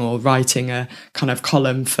going, or writing a kind of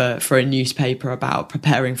column for a newspaper about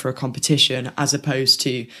preparing for a competition, as opposed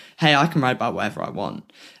to, hey, I can write about whatever I want.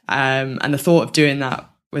 And the thought of doing that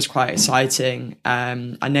was quite exciting.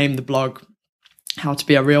 I named the blog How to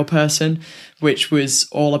Be a Real Person, which was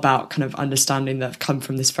all about kind of understanding that I've come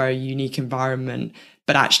from this very unique environment.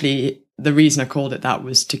 But actually, the reason I called it that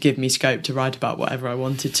was to give me scope to write about whatever I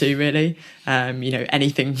wanted to, really.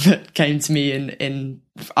 Anything that came to me in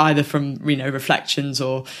either from, reflections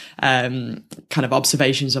or kind of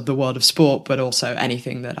observations of the world of sport, but also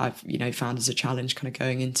anything that I've, found as a challenge kind of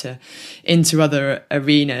going into other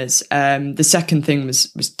arenas. The second thing was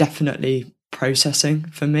definitely processing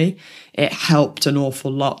for me. It helped an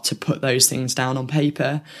awful lot to put those things down on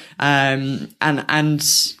paper. And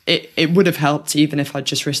it would have helped even if I'd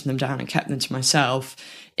just written them down and kept them to myself.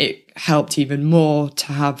 It helped even more to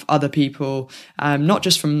have other people, not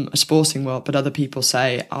just from a sporting world, but other people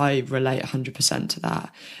say, I relate 100% to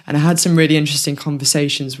that. And I had some really interesting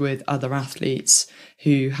conversations with other athletes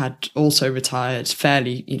who had also retired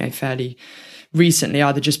fairly recently,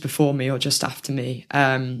 either just before me or just after me,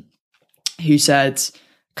 who said,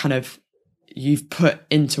 kind of, you've put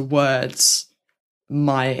into words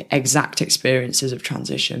my exact experiences of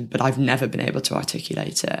transition, but I've never been able to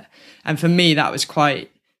articulate it. And for me, that was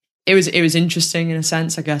it was interesting in a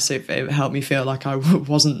sense. I guess it helped me feel like I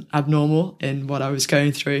wasn't abnormal in what I was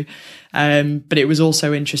going through. But it was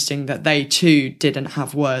also interesting that they too didn't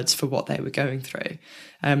have words for what they were going through.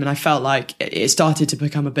 And I felt like it started to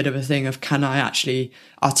become a bit of a thing of, can I actually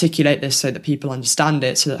articulate this so that people understand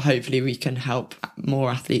it, so that hopefully we can help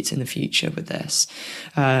more athletes in the future with this.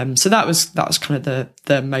 So that was kind of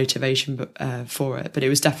the motivation for it. But it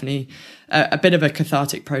was definitely a bit of a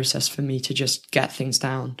cathartic process for me to just get things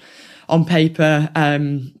down on paper,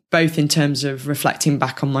 both in terms of reflecting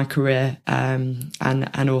back on my career,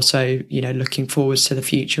 and also, looking forwards to the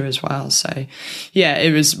future as well. So yeah,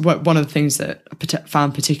 it was one of the things that I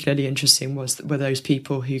found particularly interesting were those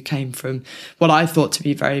people who came from what I thought to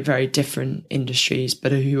be very, very different industries,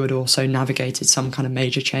 but who had also navigated some kind of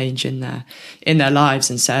major change in their lives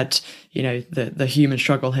and said, the human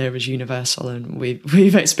struggle here is universal, and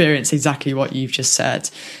we've experienced exactly what you've just said,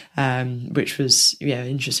 which was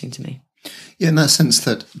interesting to me. Yeah, in that sense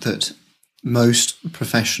that most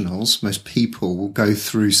professionals, most people will go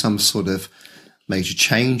through some sort of major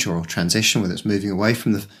change or transition, whether it's moving away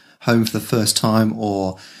from the home for the first time,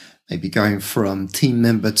 or maybe going from team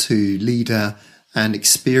member to leader, and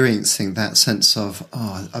experiencing that sense of,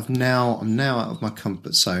 I'm now out of my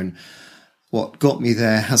comfort zone. What got me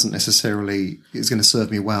there is going to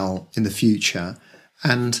serve me well in the future.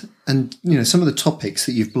 And some of the topics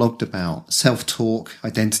that you've blogged about, self-talk,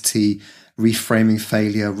 identity, reframing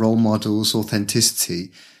failure, role models,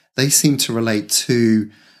 authenticity, they seem to relate to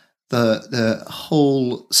the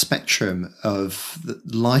whole spectrum of the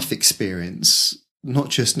life experience, not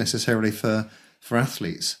just necessarily for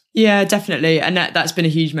athletes. Yeah, definitely. And that's been a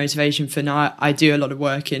huge motivation for now. I do a lot of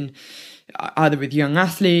work in either with young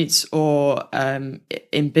athletes or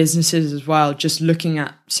in businesses as well, just looking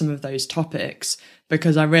at some of those topics,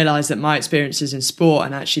 because I realised that my experiences in sport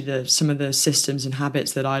and actually some of the systems and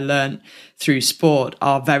habits that I learned through sport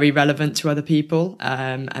are very relevant to other people.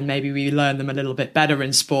 And maybe we learn them a little bit better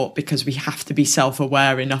in sport because we have to be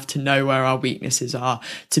self-aware enough to know where our weaknesses are,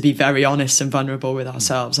 to be very honest and vulnerable with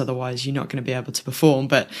ourselves. Otherwise, you're not going to be able to perform.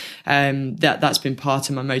 But that's been part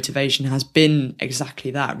of my motivation, has been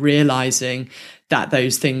exactly that, realising that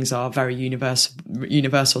those things are very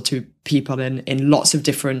universal to people in lots of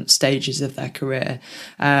different stages of their career.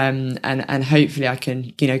 And hopefully I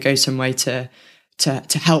can, go some way to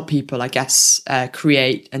help people, I guess,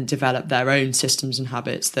 create and develop their own systems and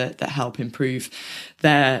habits that help improve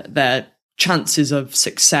their chances of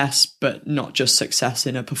success, but not just success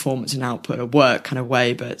in a performance and output or work kind of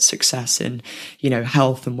way, but success in,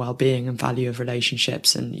 health and well-being and value of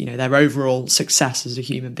relationships and, their overall success as a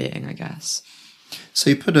human being, I guess. So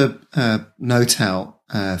you put a note out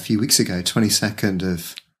a few weeks ago, 22nd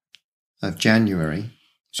of January.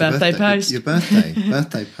 Birthday post. Your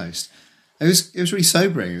birthday post. It was really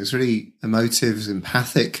sobering. It was really emotive, it was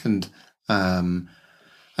empathic, and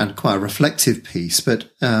and quite a reflective piece.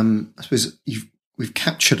 But I suppose we've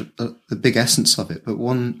captured the big essence of it. But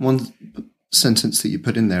one sentence that you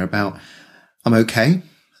put in there about I'm okay,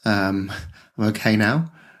 I'm okay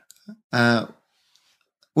now.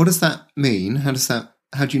 What does that mean?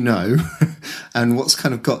 How do you know? And what's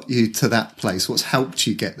kind of got you to that place? What's helped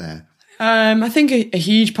you get there? I think a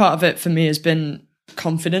huge part of it for me has been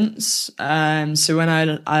confidence. So when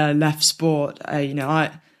I left sport,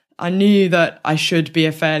 I knew that I should be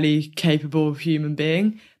a fairly capable human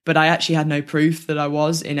being, but I actually had no proof that I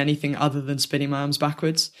was in anything other than spinning my arms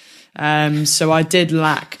backwards. So I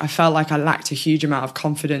felt like I lacked a huge amount of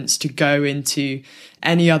confidence to go into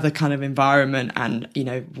any other kind of environment. And,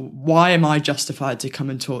 why am I justified to come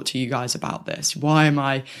and talk to you guys about this?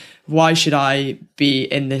 Why should I be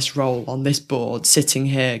in this role on this board, sitting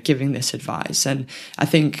here giving this advice? And I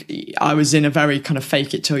think I was in a very kind of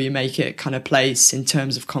fake it till you make it kind of place in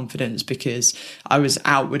terms of confidence, because I was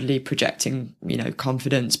outwardly projecting,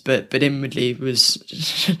 confidence, but inwardly was,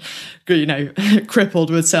 crippled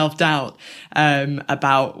with self-doubt,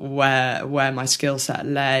 about where my skill set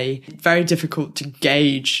lay. Very difficult to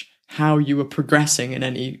gauge how you were progressing in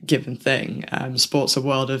any given thing. Sport's a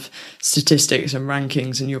world of statistics and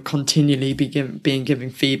rankings, and you're continually being given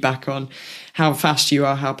feedback on how fast you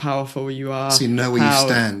are, how powerful you are. So you know where you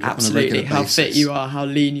stand. Absolutely. On a regular basis. How fit you are, how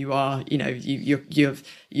lean you are.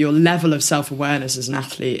 Your level of self-awareness as an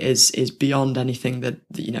athlete is beyond anything that,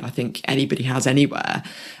 I think anybody has anywhere,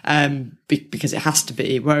 because it has to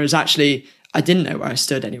be. Whereas actually, I didn't know where I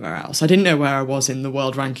stood anywhere else. I didn't know where I was in the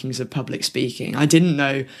world rankings of public speaking. I didn't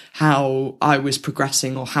know how I was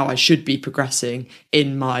progressing or how I should be progressing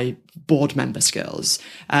in my board member skills.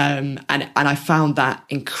 And I found that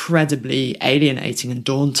incredibly alienating and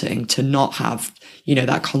daunting to not have,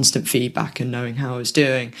 that constant feedback and knowing how I was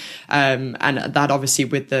doing. And that obviously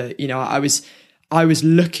with the, I was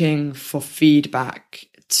looking for feedback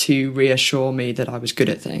to reassure me that I was good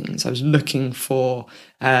at things. I was looking for,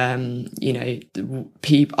 other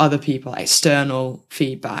people, external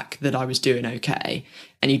feedback that I was doing okay.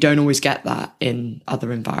 And you don't always get that in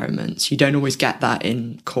other environments. You don't always get that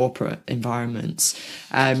in corporate environments.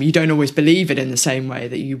 You don't always believe it in the same way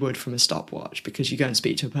that you would from a stopwatch, because you go and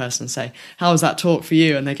speak to a person and say, how was that talk for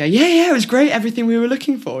you? And they go, yeah, it was great. Everything we were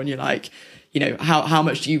looking for. And you're like, how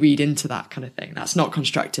much do you read into that kind of thing? That's not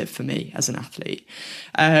constructive for me as an athlete.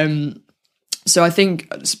 So I think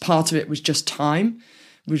part of it was just time,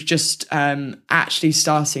 was just actually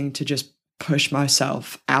starting to just push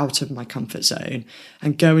myself out of my comfort zone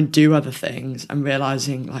and go and do other things, and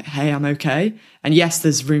realizing like, hey, I'm okay. And yes,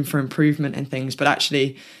 there's room for improvement in things, but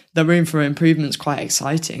actually the room for improvement is quite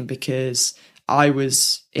exciting, because I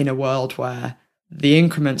was in a world where the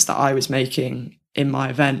increments that I was making in my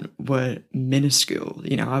event were minuscule.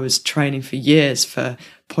 I was training for years for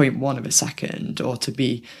 0.1 of a second, or to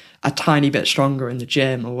be a tiny bit stronger in the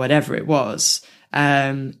gym, or whatever it was.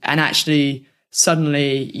 And actually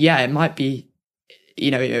suddenly, it might be,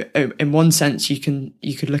 in one sense you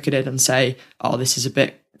could look at it and say, oh, this is a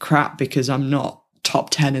bit crap because I'm not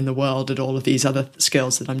top 10 in the world at all of these other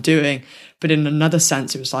skills that I'm doing. But in another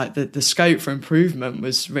sense, it was like the scope for improvement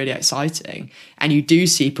was really exciting, and you do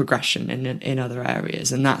see progression in other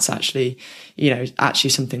areas, and that's actually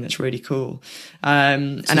something that's really cool.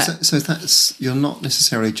 So that's, you're not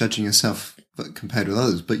necessarily judging yourself compared with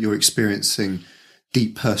others, but you're experiencing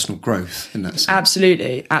deep personal growth in that sense.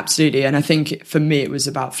 Absolutely. And I think for me, it was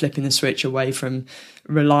about flipping the switch away from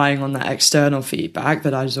relying on that external feedback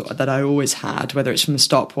that I always had, whether it's from a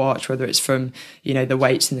stopwatch, whether it's from, the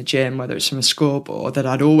weights in the gym, whether it's from a scoreboard that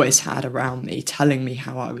I'd always had around me telling me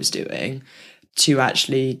how I was doing, to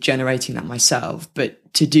actually generating that myself. But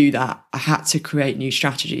to do that, I had to create new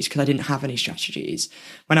strategies, because I didn't have any strategies.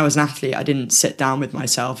 When I was an athlete, I didn't sit down with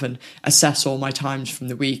myself and assess all my times from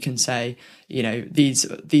the week and say, these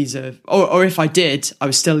are, or if I did, I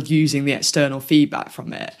was still using the external feedback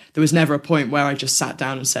from it. There was never a point where I just sat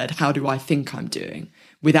down and said, how do I think I'm doing?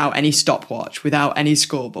 Without any stopwatch, without any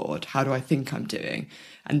scoreboard, how do I think I'm doing?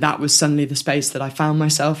 And that was suddenly the space that I found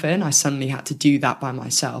myself in. I suddenly had to do that by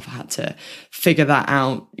myself. I had to figure that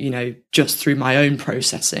out, just through my own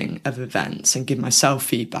processing of events, and give myself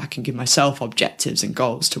feedback and give myself objectives and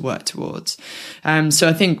goals to work towards. So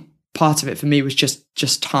I think part of it for me was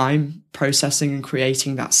just time, processing and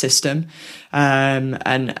creating that system,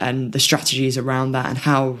 and the strategies around that, and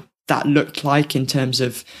how that looked like in terms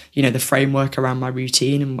of, the framework around my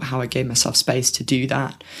routine, and how I gave myself space to do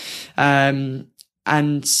that. And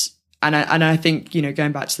I think,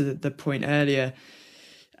 going back to the point earlier,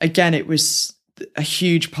 again, it was a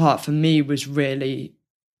huge part for me was really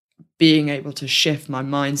being able to shift my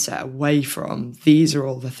mindset away from these are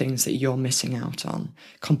all the things that you're missing out on,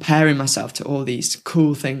 comparing myself to all these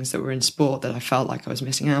cool things that were in sport that I felt like I was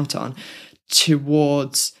missing out on,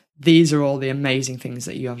 towards these are all the amazing things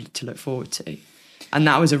that you have to look forward to. And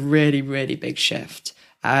that was a really, really big shift.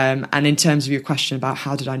 And in terms of your question about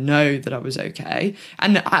how did I know that I was okay,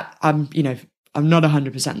 and I'm not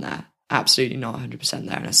 100% there, absolutely not 100%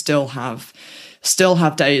 there, and I still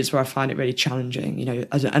have days where I find it really challenging. You know,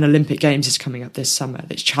 as an Olympic Games is coming up this summer,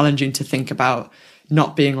 it's challenging to think about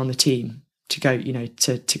not being on the team to go, you know,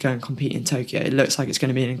 to go and compete in Tokyo. It looks like it's going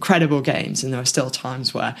to be an incredible Games, and there are still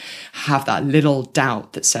times where I have that little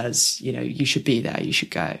doubt that says, you know, you should be there, you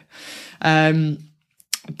should go.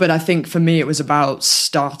 But I think for me, it was about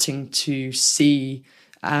starting to see,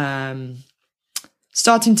 starting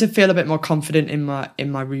to feel a bit more confident in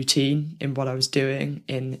my routine, in what I was doing,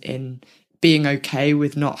 in being okay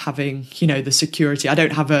with not having, you know, the security. I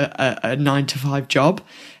don't have a 9-to-5 job.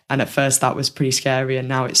 And at first that was pretty scary, and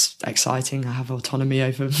now it's exciting. I have autonomy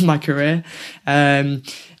over my career. And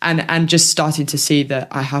just starting to see that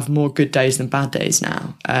I have more good days than bad days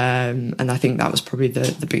now. And I think that was probably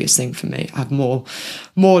the biggest thing for me. I have more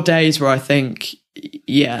days where I think,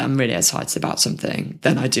 yeah, I'm really excited about something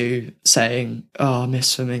than I do saying, oh, I miss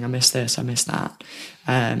swimming, I miss this, I miss that.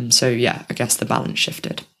 So yeah, I guess the balance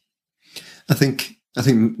shifted. I think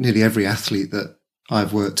nearly every athlete that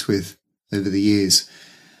I've worked with over the years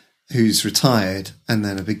who's retired and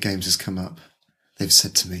then a big Games has come up, they've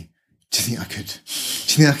said to me, do you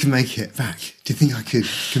think I could make it back? Do you think I could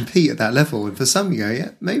compete at that level? And for some, you go,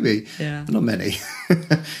 yeah, maybe. Yeah. But not many.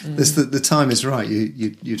 The time is right.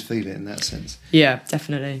 You'd feel it in that sense. Yeah,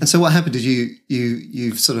 definitely. And so what happened? Did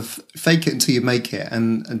you sort of fake it until you make it,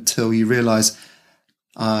 and until you realise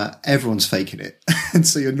everyone's faking it, and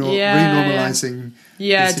so you're not renormalising.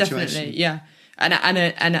 Yeah, the situation. Definitely. Yeah, and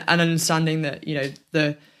understanding that, you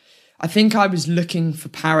know, I think I was looking for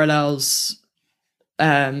parallels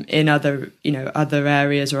in other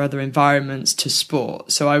areas or other environments to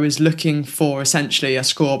sport. So I was looking for essentially a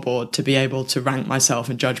scoreboard to be able to rank myself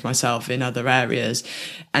and judge myself in other areas.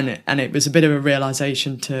 And it was a bit of a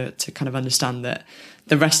realization to kind of understand that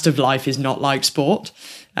the rest of life is not like sport.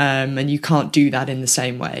 And you can't do that in the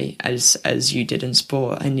same way as you did in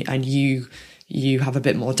sport. And you have a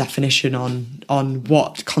bit more definition on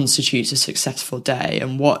what constitutes a successful day,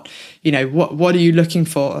 and what are you looking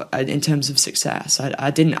for in terms of success.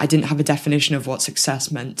 I didn't have a definition of what success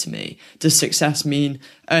meant to me. Does success mean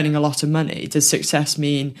earning a lot of money? Does success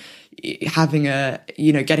mean having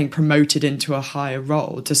getting promoted into a higher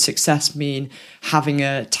role? Does success mean having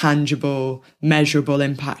a tangible, measurable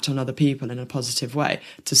impact on other people in a positive way?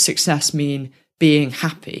 Does success mean being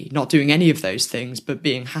happy, not doing any of those things, but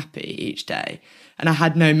being happy each day? And I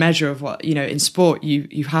had no measure of what, in sport,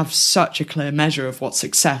 you have such a clear measure of what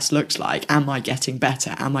success looks like. Am I getting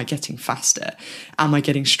better? Am I getting faster? Am I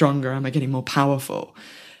getting stronger? Am I getting more powerful?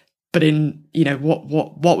 But in,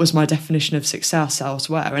 what was my definition of success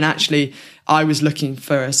elsewhere? And actually, I was looking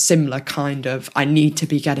for a similar kind of, I need to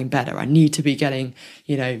be getting better. I need to be getting,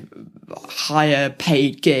 higher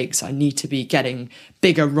paid gigs. I need to be getting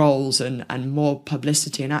bigger roles and more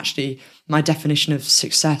publicity. And actually, my definition of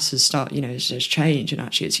success has changed. And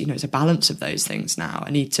actually, it's a balance of those things now.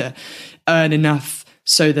 I need to earn enough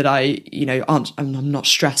so that I'm not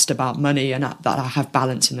stressed about money, and that I have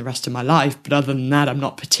balance in the rest of my life. But other than that, I'm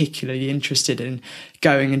not particularly interested in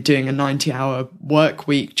going and doing a 90-hour work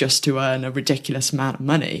week just to earn a ridiculous amount of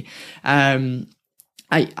money. I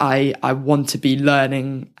want to be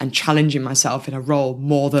learning and challenging myself in a role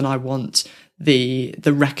more than I want the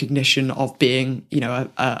recognition of being,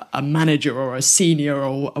 a manager or a senior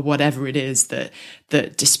or whatever it is that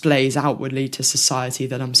displays outwardly to society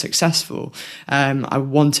that I'm successful. I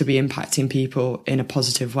want to be impacting people in a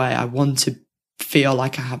positive way. I want to feel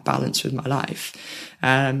like I have balance with my life.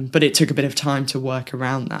 But it took a bit of time to work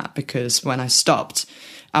around that, because when I stopped,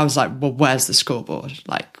 I was like, well, where's the scoreboard?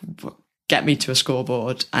 Like, get me to a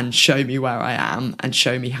scoreboard and show me where I am and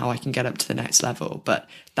show me how I can get up to the next level. But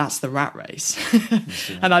that's the rat race.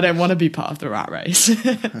 And I don't want to be part of the rat race.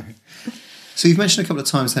 So you've mentioned a couple of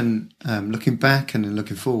times then looking back and then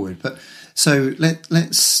looking forward. But so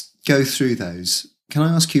let's go through those. Can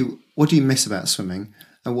I ask you, what do you miss about swimming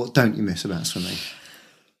and what don't you miss about swimming?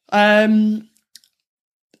 I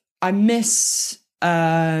miss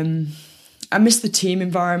the team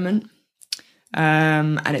environment.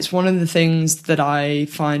 And it's one of the things that I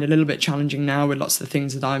find a little bit challenging now with lots of the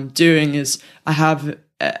things that I'm doing is I have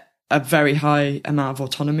a very high amount of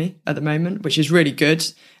autonomy at the moment, which is really good.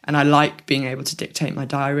 And I like being able to dictate my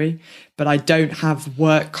diary, but I don't have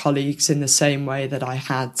work colleagues in the same way that I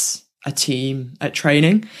had a team at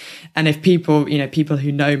training. And if people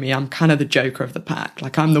who know me, I'm kind of the joker of the pack.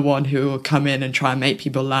 Like, I'm the one who will come in and try and make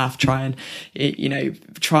people laugh, try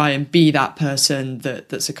and be that person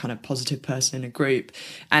that's a kind of positive person in a group.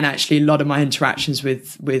 And actually a lot of my interactions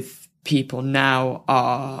with people now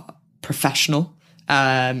are professional.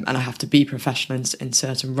 And I have to be professional in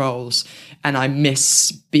certain roles. And I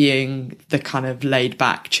miss being the kind of laid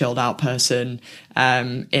back, chilled out person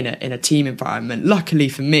in a team environment. Luckily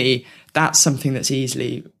for me, that's something that's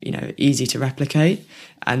easy to replicate.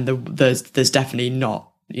 And there's definitely not,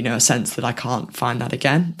 a sense that I can't find that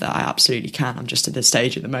again, that I absolutely can. I'm just at this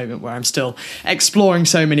stage at the moment where I'm still exploring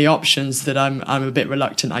so many options that I'm a bit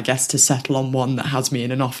reluctant, I guess, to settle on one that has me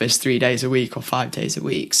in an office 3 days a week or 5 days a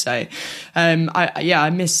week. So, I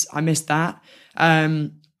miss that.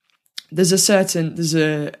 There's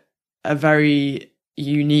a very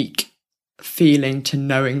unique feeling to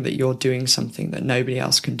knowing that you're doing something that nobody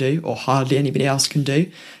else can do, or hardly anybody else can do,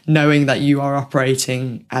 knowing that you are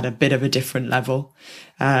operating at a bit of a different level,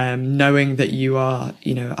 knowing that you are,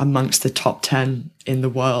 amongst the top 10 in the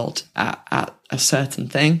world at a certain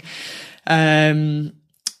thing.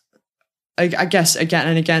 I guess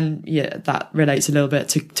again, yeah, that relates a little bit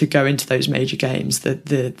to go into those major games,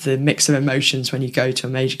 the mix of emotions when you go to a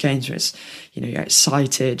major game, where it's, you're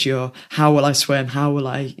excited, how will I swim? How will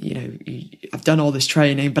I, I've done all this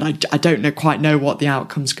training, but I don't quite know what the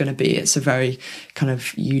outcome's going to be. It's a very kind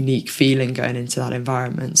of unique feeling going into that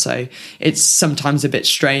environment. So it's sometimes a bit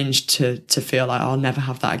strange to feel like I'll never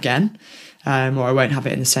have that again. Or I won't have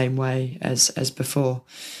it in the same way as before.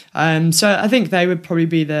 So I think they would probably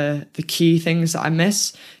be the key things that I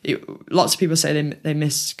miss. Lots of people say they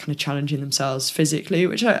miss kind of challenging themselves physically,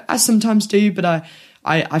 which I sometimes do, but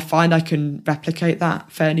I find I can replicate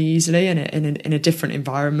that fairly easily in a different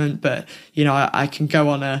environment. But, I can go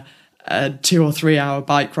on a 2 or 3 hour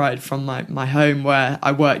bike ride from my home where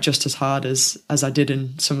I work just as hard as I did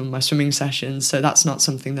in some of my swimming sessions. So that's not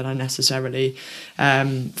something that I necessarily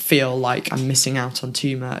feel like I'm missing out on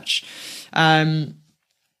too much.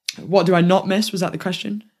 What do I not miss? Was that the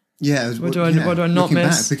question? Yeah. What do I not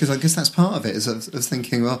miss? Back, because I guess that's part of it, is of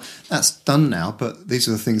thinking, well, that's done now, but these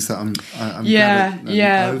are the things that I'm over.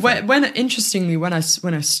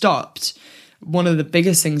 When I stopped, one of the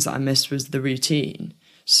biggest things that I missed was the routine.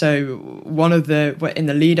 So in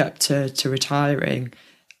the lead up to retiring,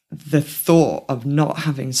 the thought of not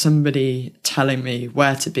having somebody telling me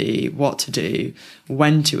where to be, what to do,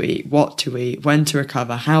 when to eat, what to eat, when to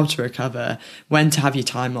recover, how to recover, when to have your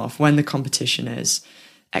time off, when the competition is,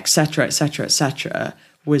 etc., etc., etc.,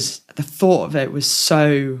 was the thought of it was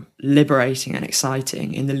so liberating and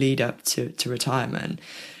exciting in the lead up to retirement.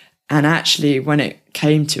 And actually, when it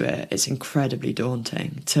came to it, it's incredibly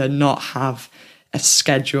daunting to not have a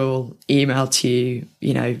schedule emailed to you,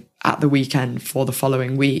 at the weekend for the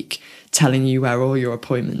following week, telling you where all your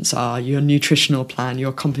appointments are, your nutritional plan,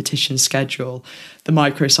 your competition schedule, the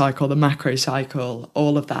microcycle, the macro cycle,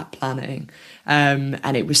 all of that planning.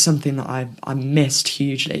 And it was something that I missed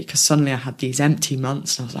hugely, because suddenly I had these empty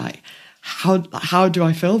months and I was like, how do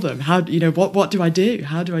I fill them? What do I do?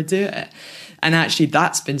 How do I do it? And actually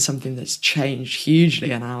that's been something that's changed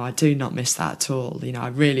hugely, and now I do not miss that at all. I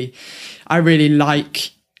really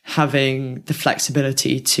like having the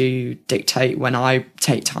flexibility to dictate when I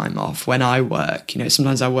take time off, when I work.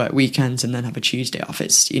 Sometimes I work weekends and then have a Tuesday off.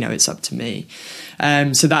 It's up to me.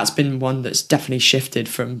 So that's been one that's definitely shifted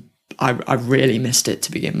from, I really missed it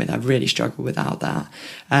to begin with. I really struggled without that.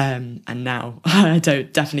 And now I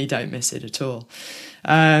definitely don't miss it at all.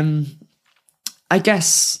 I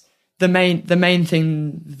guess the main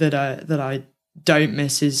thing that I don't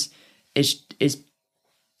miss is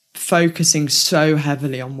focusing so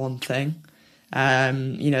heavily on one thing.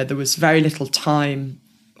 There was very little time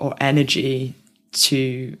or energy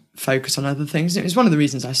to focus on other things. It was one of the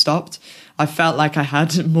reasons I stopped. I felt like I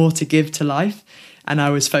had more to give to life, and I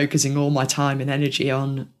was focusing all my time and energy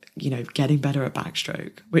on, getting better at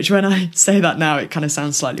backstroke, which when I say that now, it kind of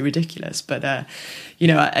sounds slightly ridiculous, but,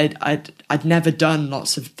 I'd never done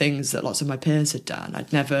lots of things that lots of my peers had done.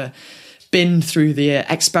 I'd never been through the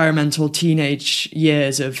experimental teenage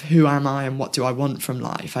years of who am I and what do I want from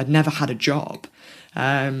life. I'd never had a job.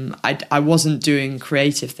 I wasn't doing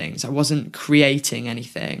creative things. I wasn't creating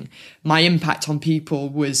anything. My impact on people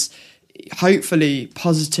was hopefully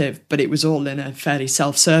positive, but it was all in a fairly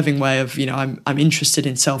self-serving way of, I'm interested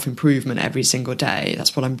in self-improvement every single day.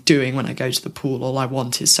 That's what I'm doing when I go to the pool. All I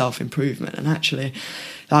want is self-improvement. And actually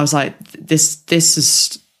I was like, this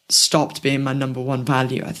is stopped being my number one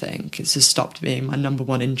value. I think it's just stopped being my number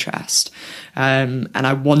one interest, and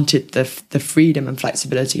I wanted the freedom and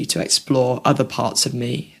flexibility to explore other parts of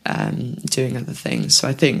me, doing other things. So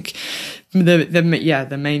I think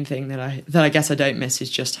the main thing that I guess I don't miss is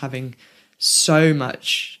just having so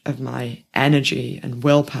much of my energy and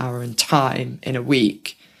willpower and time in a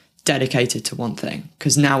week dedicated to one thing,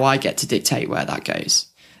 because now I get to dictate where that goes,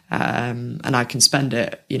 and I can spend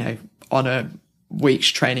it, on a week's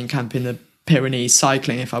training camp in the Pyrenees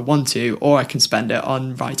cycling if I want to, or I can spend it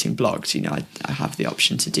on writing blogs. I have the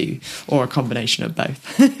option to do, or a combination of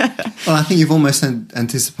both. Well, I think you've almost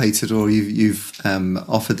anticipated, or you've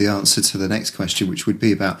offered the answer to the next question, which would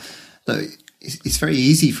be about, it's very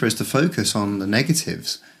easy for us to focus on the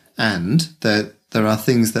negatives, and that there are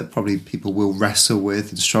things that probably people will wrestle with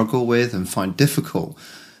and struggle with and find difficult.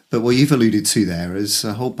 But what you've alluded to there is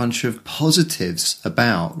a whole bunch of positives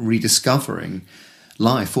about rediscovering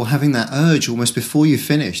life, or having that urge almost before you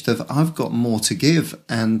finished of, I've got more to give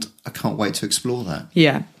and I can't wait to explore that.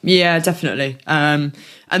 Yeah, definitely. And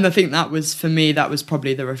I think that was, for me, that was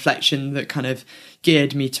probably the reflection that kind of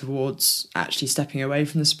geared me towards actually stepping away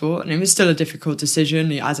from the sport. And it was still a difficult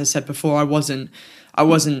decision. As I said before, I wasn't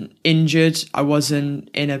injured. I wasn't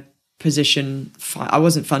in a position, I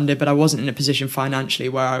wasn't funded, but I wasn't in a position financially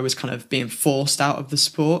where I was kind of being forced out of the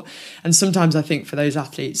sport. And sometimes I think for those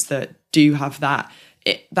athletes that do have that,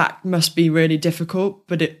 that must be really difficult,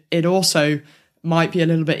 but it also might be a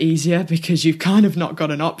little bit easier because you've kind of not got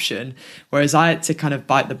an option. Whereas I had to kind of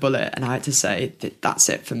bite the bullet and I had to say that that's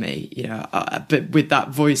it for me, but with that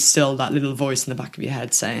voice still, that little voice in the back of your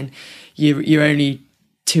head saying, you're only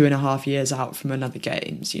 2.5 years out from another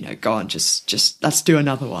games, go on, just let's do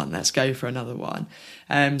another one, let's go for another one.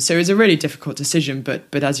 So it was a really difficult decision,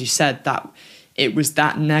 but as you said, that it was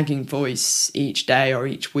that nagging voice each day or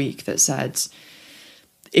each week that said,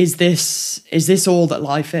 is this all that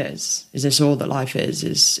life is? Is this all that life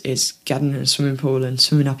is getting in a swimming pool and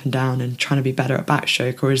swimming up and down and trying to be better at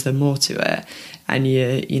backstroke, or is there more to it? And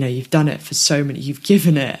you've done it for so many, you've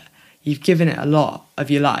given it a lot of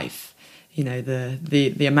your life.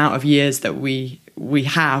 The amount of years that we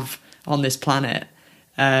have on this planet,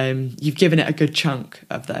 you've given it a good chunk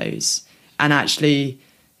of those. And actually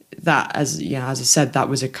that, as I said, that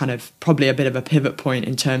was a kind of probably a bit of a pivot point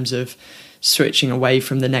in terms of switching away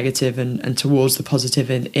from the negative and towards the positive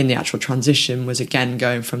in the actual transition, was again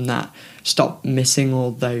going from that, stop missing all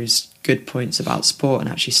those good points about sport and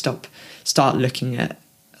actually start looking at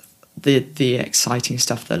the exciting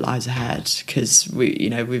stuff that lies ahead, because we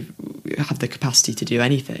have the capacity to do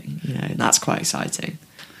anything, and that's quite exciting.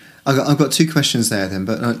 I've got two questions there then,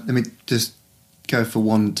 but let me just go for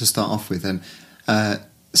one to start off with. And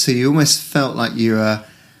so you almost felt like you were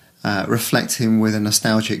reflecting with a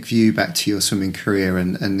nostalgic view back to your swimming career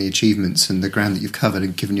and the achievements and the ground that you've covered,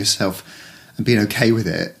 and given yourself and being okay with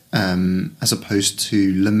it, as opposed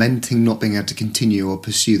to lamenting not being able to continue or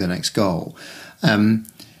pursue the next goal.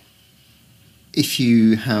 If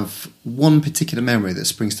you have one particular memory that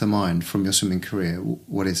springs to mind from your swimming career,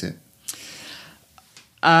 what is it?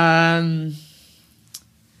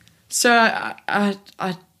 So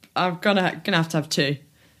I'm gonna have two.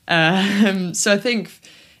 So I think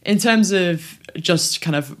in terms of just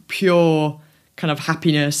kind of pure kind of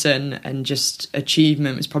happiness and just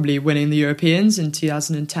achievement, was probably winning the Europeans in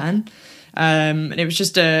 2010. And it was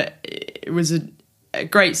just a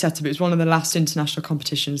great setup. It was one of the last international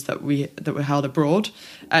competitions that were held abroad.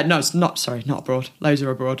 Not abroad. Loads are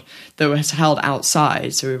abroad. That were held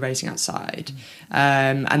outside, so we were racing outside.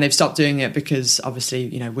 And they've stopped doing it because obviously,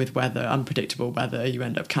 with weather, unpredictable weather, you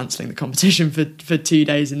end up cancelling the competition for 2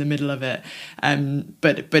 days in the middle of it.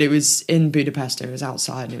 But it was in Budapest. It was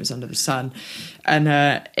outside and it was under the sun, and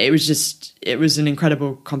it was an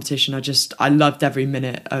incredible competition. I loved every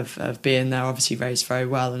minute of being there. Obviously raced very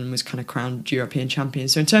well and was kind of crowned European champion.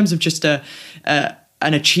 So in terms of just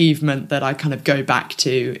an achievement that I kind of go back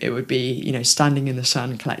to, it would be, standing in the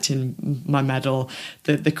sun, collecting my medal.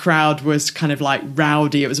 The crowd was kind of like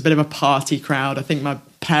rowdy. It was a bit of a party crowd. I think my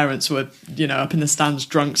parents were, up in the stands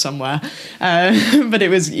drunk somewhere. But it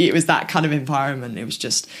was that kind of environment. It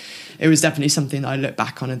was definitely something that I look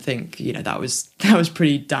back on and think, that was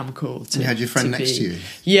pretty damn cool. You had your friend next to you?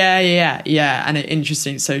 Yeah. And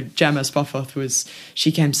interesting. So Gemma Spofford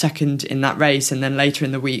she came second in that race, and then later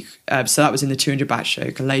in the week, so that was in the 200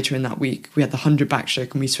 backstroke, and later in that week we had the 100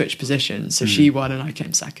 backstroke and we switched positions. So she won and I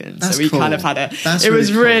came second. That's so we cool. kind of had it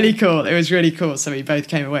was really cool. It was really cool. So we both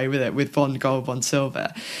came away with it, with one gold, one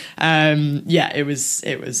silver. It was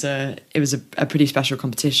a pretty special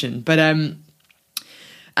competition. But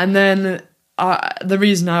and then the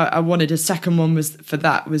reason I wanted a second one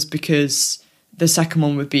was because the second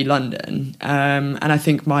one would be London. And I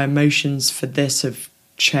think my emotions for this have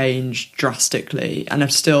changed drastically and are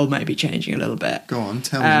still maybe changing a little bit. Go on,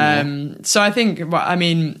 tell me more. So I think,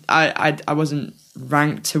 I wasn't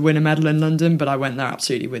ranked to win a medal in London, but I went there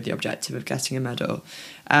absolutely with the objective of getting a medal.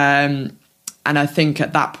 And I think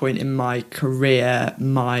at that point in my career,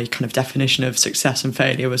 my kind of definition of success and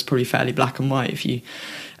failure was probably fairly black and white. If you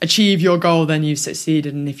achieve your goal, then you've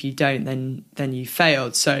succeeded, and if you don't, then you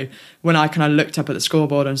failed. So when I kind of looked up at the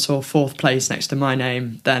scoreboard and saw 4th place next to my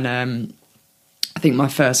name, then I think my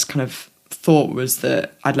first kind of thought was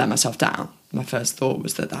that I'd let myself down. My first thought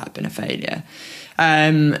was that had been a failure.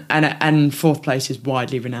 And 4th place is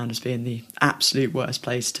widely renowned as being the absolute worst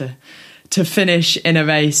place to finish in a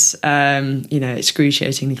race,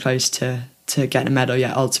 excruciatingly close to getting a medal,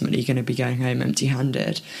 yet ultimately you're going to be going home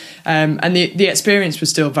empty-handed. And the experience was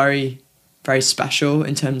still very, very special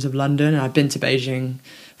in terms of London. I'd been to Beijing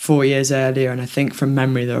 4 years earlier, and I think from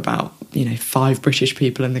memory there were about 5 British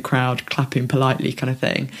people in the crowd clapping politely, kind of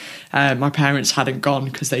thing. My parents hadn't gone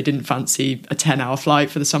because they didn't fancy a 10-hour flight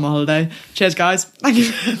for the summer holiday. Cheers, guys!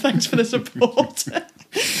 Thanks for the support.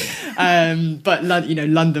 But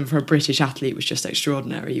London for a British athlete was just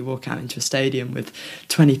extraordinary. You walk out into a stadium with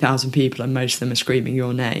 20,000 people, and most of them are screaming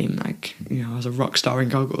your name. I was a rock star in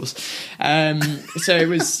goggles. So it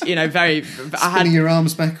was, very. Spinning your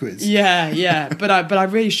arms backwards. Yeah. But I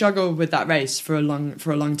really struggled with that race for a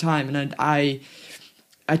long time, and I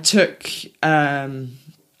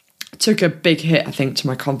took a big hit, I think, to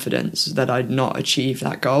my confidence that I'd not achieved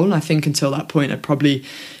that goal. And I think until that point,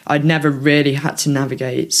 I'd never really had to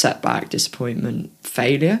navigate setback, disappointment,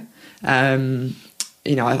 failure. I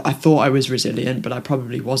thought I was resilient, but I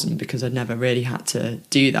probably wasn't, because I'd never really had to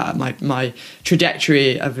do that. My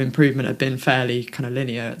trajectory of improvement had been fairly kind of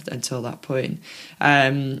linear until that point.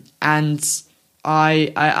 And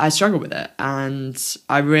I struggled with it, and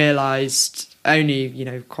I realised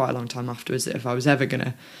only, quite a long time afterwards that if I was ever going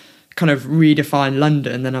to kind of redefine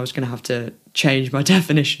London, then I was going to have to change my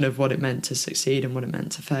definition of what it meant to succeed and what it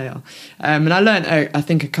meant to fail. And I learned, I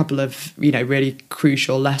think, a couple of, really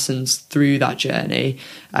crucial lessons through that journey.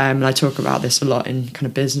 And I talk about this a lot in kind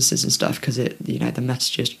of businesses and stuff, because the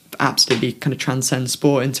messages absolutely kind of transcend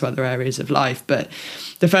sport into other areas of life. But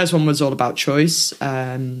the first one was all about choice.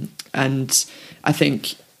 And I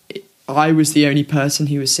think I was the only person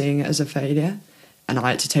who was seeing it as a failure. And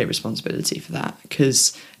I had to take responsibility for that,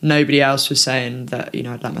 because nobody else was saying that,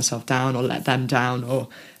 I'd let myself down or let them down, or,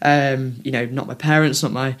 not my parents,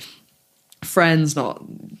 not my friends, not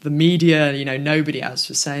the media, nobody else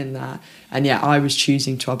was saying that. And yet I was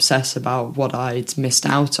choosing to obsess about what I'd missed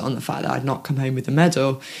out on, the fact that I'd not come home with a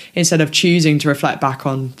medal, instead of choosing to reflect back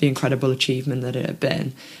on the incredible achievement that it had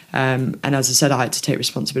been. And as I said, I had to take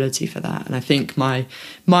responsibility for that. And I think my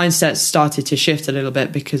mindset started to shift a little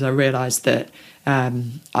bit, because I realised that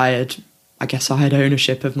I had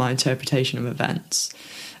ownership of my interpretation of events.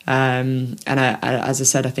 And as I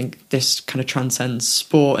said, I think this kind of transcends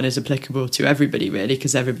sport and is applicable to everybody, really,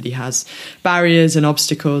 because everybody has barriers and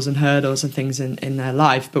obstacles and hurdles and things in their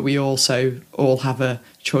life, but we also all have a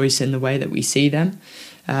choice in the way that we see them.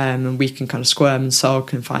 And we can kind of squirm and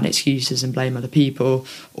sulk and find excuses and blame other people,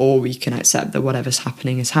 or we can accept that whatever's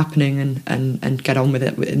happening is happening and get on with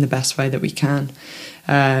it in the best way that we can.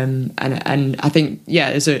 And I think,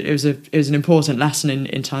 it was an important lesson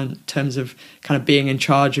in terms of kind of being in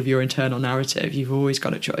charge of your internal narrative. You've always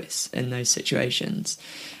got a choice in those situations.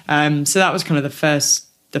 So that was kind of the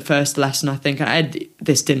first lesson, I think. And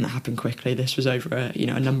this didn't happen quickly. This was over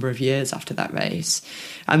a number of years after that race.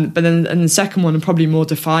 But then the second one, and probably more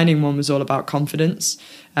defining one, was all about confidence.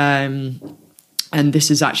 And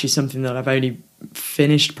this is actually something that I've only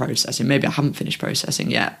finished processing. Maybe I haven't finished processing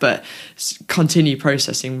yet, but continue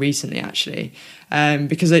processing recently, actually,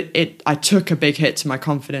 because I took a big hit to my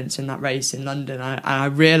confidence in that race in London. I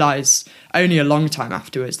realised only a long time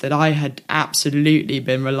afterwards that I had absolutely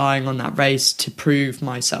been relying on that race to prove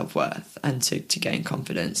my self-worth and to gain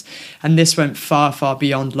confidence. And this went far, far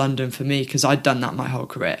beyond London for me, because I'd done that my whole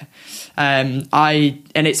career. And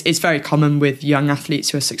it's very common with young athletes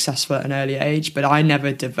who are successful at an early age, but I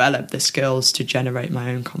never developed the skills to generate my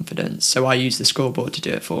own confidence. So I use the scoreboard to do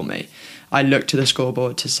it for me. I look to the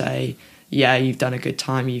scoreboard to say, yeah, you've done a good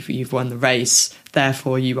time, you've won the race,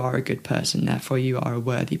 therefore you are a good person, therefore you are a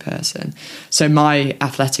worthy person. So my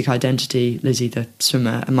athletic identity, Lizzie the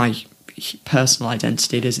swimmer, and my personal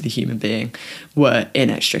identity, Lizzie the human being, were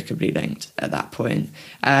inextricably linked at that point.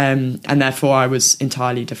 And therefore I was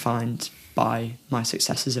entirely defined by my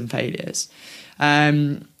successes and failures.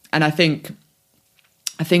 And I think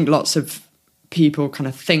lots of people kind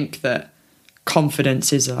of think that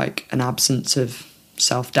confidence is like an absence of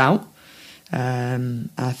self-doubt.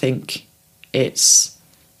 I think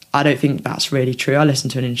I don't think that's really true. I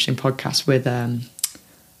listened to an interesting podcast with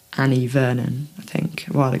Annie Vernon, I think,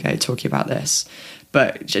 a while ago, talking about this.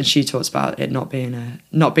 And she talks about it not being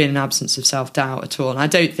an absence of self-doubt at all. And I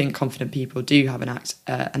don't think confident people do have an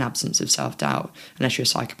absence of self-doubt unless you're a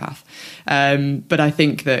psychopath. But I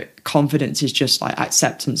think that confidence is just like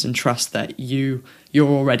acceptance and trust that you're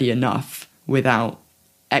already enough without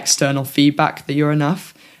external feedback that you're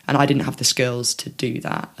enough. And I didn't have the skills to do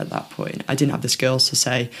that at that point. I didn't have the skills to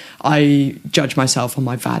say, I judge myself on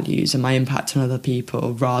my values and my impact on other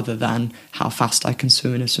people rather than how fast I can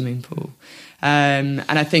swim in a swimming pool. And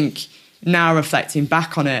I think now reflecting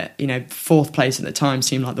back on it, fourth place at the time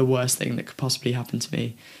seemed like the worst thing that could possibly happen to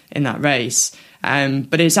me in that race.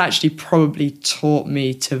 But it's actually probably taught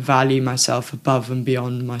me to value myself above and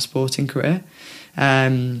beyond my sporting career,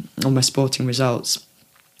 or my sporting results.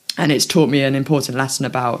 And it's taught me an important lesson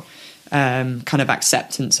about kind of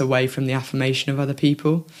acceptance away from the affirmation of other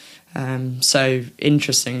people. So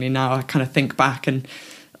interestingly, now I kind of think back and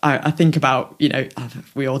I think about,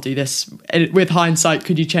 we all do this with hindsight,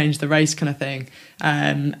 could you change the race kind of thing?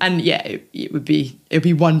 And yeah, it would be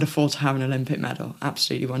wonderful to have an Olympic medal,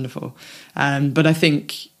 absolutely wonderful. But I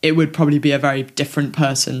think it would probably be a very different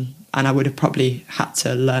person, and I would have probably had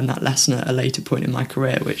to learn that lesson at a later point in my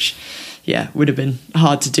career, which would have been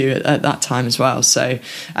hard to do at that time as well. So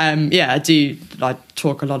I do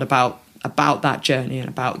talk a lot about that journey and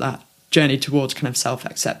about that journey towards kind of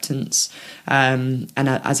self-acceptance. And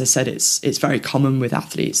as I said, it's very common with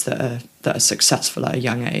athletes that are successful at a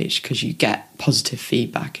young age, because you get positive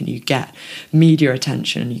feedback and you get media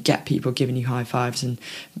attention and you get people giving you high fives and,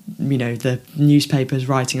 the newspapers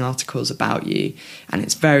writing articles about you. And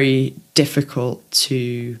it's very difficult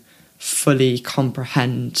to fully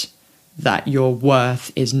comprehend that your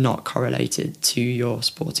worth is not correlated to your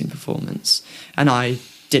sporting performance. And I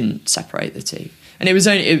didn't separate the two. And it was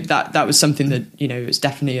only that was something that, it was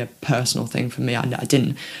definitely a personal thing for me.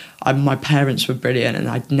 My parents were brilliant, and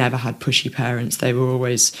I'd never had pushy parents. They were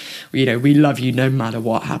always, we love you no matter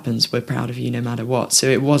what happens. We're proud of you no matter what. So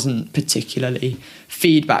it wasn't particularly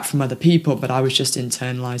feedback from other people, but I was just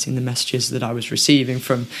internalising the messages that I was receiving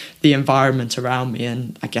from the environment around me.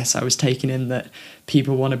 And I guess I was taking in that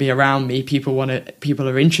people want to be around me, people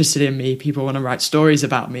are interested in me, people want to write stories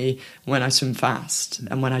about me when I swim fast,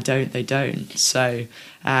 and when I don't, they don't. So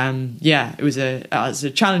it was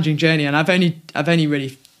a challenging journey, and I've only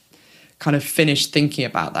really kind of finished thinking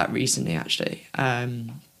about that recently, actually.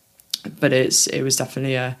 But it was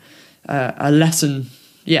definitely a lesson,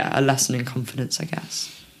 a lesson in confidence, I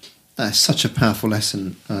guess. That's such a powerful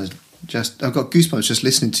lesson. I've got goosebumps just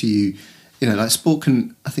listening to you. Sport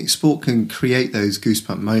can create those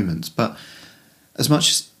goosebump moments, but as much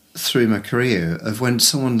as through my career, of when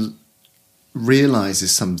someone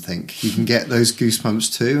realises something, you can get those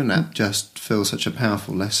goosebumps too, and that just feels such a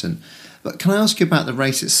powerful lesson. But can I ask you about the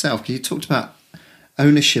race itself? You talked about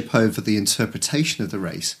ownership over the interpretation of the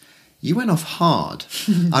race. You went off hard.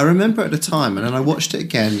 I remember at the time, and then I watched it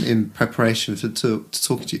again in preparation to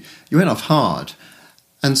talking to you. You went off hard.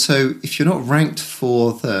 And so if you're not ranked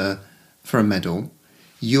for a medal,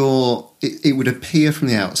 it would appear from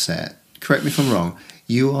the outset, correct me if I'm wrong,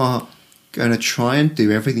 you are going to try and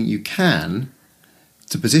do everything you can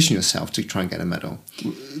to position yourself to try and get a medal.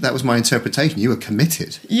 That was my interpretation. You were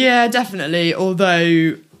committed. Yeah, definitely.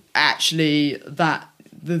 Although actually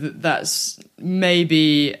that's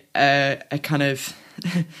maybe a kind of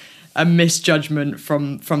a misjudgment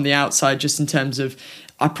from the outside, just in terms of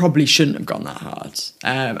I probably shouldn't have gone that hard,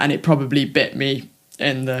 and it probably bit me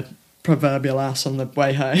in the proverbial ass on the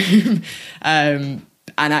way home.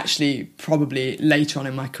 And actually, probably later on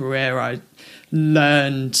in my career, I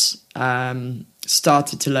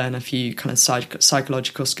started to learn a few kind of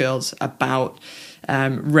psychological skills about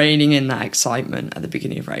reining in that excitement at the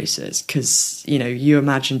beginning of races, because you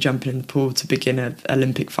imagine jumping in the pool to begin an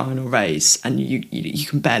Olympic final race and you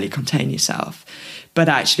can barely contain yourself, but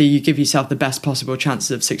actually you give yourself the best possible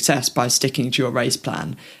chances of success by sticking to your race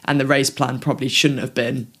plan. And the race plan probably shouldn't have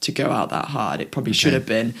been to go out that hard. It probably should have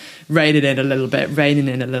been reining in a little bit,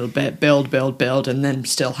 build, and then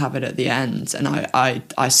still have it at the end. And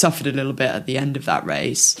I suffered a little bit at the end of that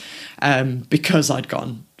race because I'd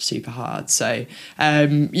gone super hard. So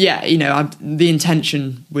the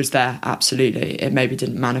intention was there, absolutely. It maybe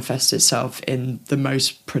didn't manifest itself in the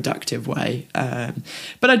most productive way,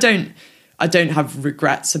 but I don't have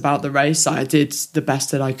regrets about the race. I did the best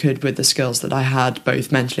that I could with the skills that I had,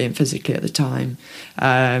 both mentally and physically at the time.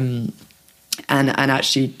 And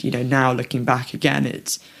actually, now looking back again,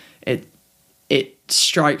 it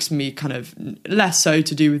strikes me kind of less so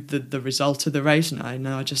to do with the result of the race. And I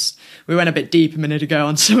know we went a bit deep a minute ago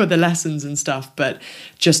on some of the lessons and stuff, but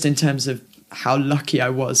just in terms of how lucky I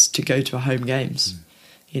was to go to a home games.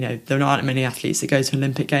 There aren't many athletes that go to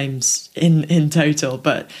Olympic Games in total,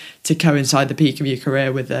 but to coincide the peak of your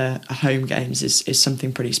career with a home games is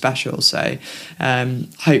something pretty special. So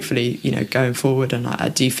hopefully, going forward, and I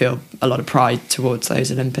do feel a lot of pride towards those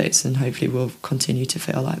Olympics, and hopefully we'll continue to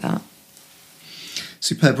feel like that.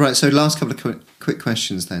 Superb. Right, so last couple of quick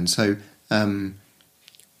questions then. So 10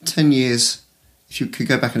 years, if you could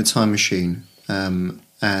go back in a time machine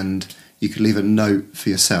and you could leave a note for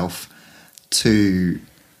yourself to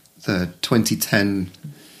the 2010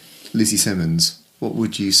 Lizzie Simmonds, what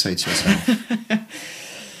would you say to yourself?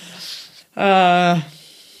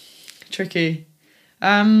 Tricky.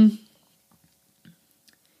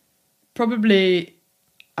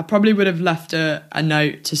 I probably would have left a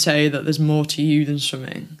note to say that there's more to you than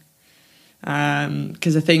swimming.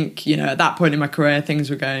 Because I think, at that point in my career,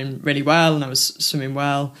 things were going really well and I was swimming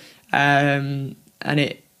well. And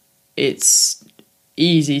it's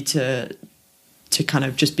easy to kind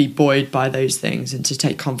of just be buoyed by those things and to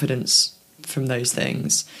take confidence from those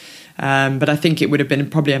things. But I think it would have been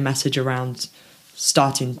probably a message around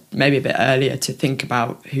starting maybe a bit earlier to think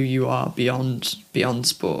about who you are beyond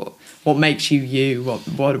sport. What makes you you?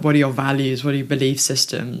 What are your values? What are your belief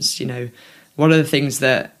systems? What are the things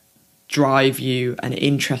that drive you and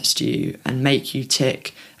interest you and make you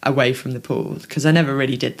tick away from the pool? Because I never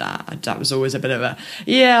really did that. That was always a bit of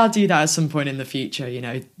I'll do that at some point in the future.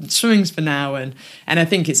 Swimming's for now, and I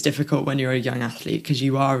think it's difficult when you're a young athlete because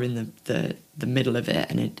you are in the middle of it,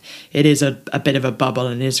 and it is a bit of a bubble,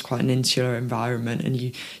 and it is quite an insular environment, and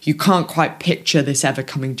you can't quite picture this ever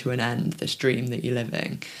coming to an end, this dream that you're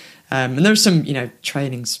living. And there's some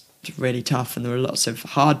training's really tough, and there are lots of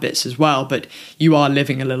hard bits as well, but you are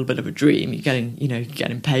living a little bit of a dream. You're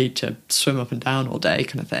getting paid to swim up and down all day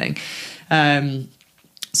kind of thing.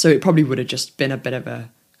 So it probably would have just been a bit of a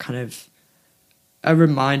kind of a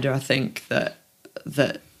reminder, I think, that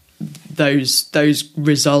those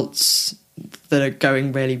results that are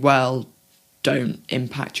going really well don't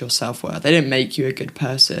impact your self-worth. They don't make you a good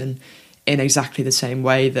person in exactly the same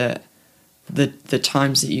way that the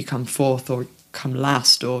times that you come fourth or come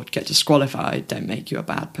last or get disqualified don't make you a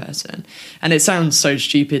bad person. And it sounds so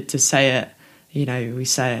stupid to say it, we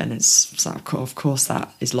say it and it's like, of course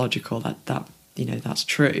that is logical, that that's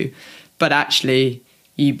true. But actually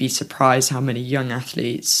you'd be surprised how many young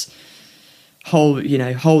athletes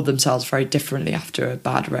hold themselves very differently after a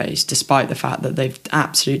bad race, despite the fact that they've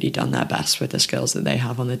absolutely done their best with the skills that they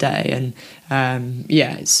have on the day. And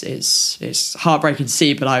it's heartbreaking to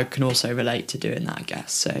see, but I can also relate to doing that, I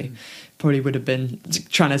guess. So probably would have been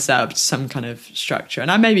trying to set up some kind of structure,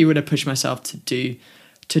 and I maybe would have pushed myself to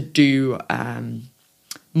do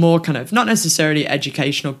more kind of not necessarily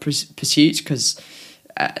educational pursuits, because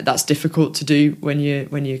that's difficult to do when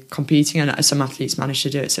you're competing, and some athletes manage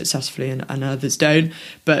to do it successfully and others don't,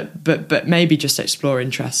 but maybe just explore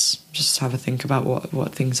interests, just have a think about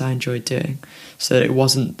what things I enjoyed doing, so that it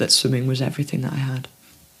wasn't that swimming was everything that I had.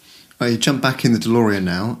 Well, you jump back in the DeLorean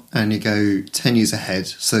now and you go 10 years ahead,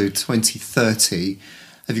 so 2030.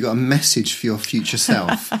 Have you got a message for your future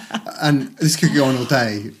self? And this could go on all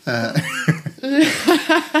day.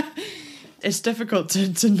 It's difficult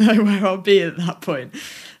to know where I'll be at that point.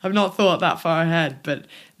 I've not thought that far ahead, but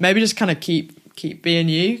maybe just kind of keep being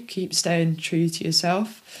you, keep staying true to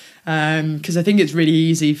yourself. Because I think it's really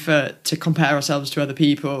easy to compare ourselves to other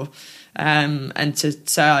people, and to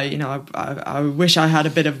say, I wish I had a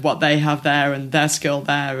bit of what they have there and their skill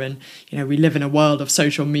there. And, we live in a world of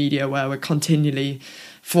social media where we're continually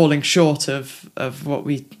falling short of what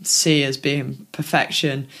we see as being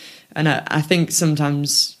perfection. And I think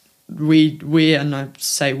sometimes we and I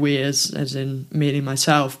say we as in meaning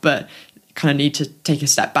myself, but kind of need to take a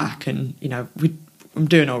step back and, I'm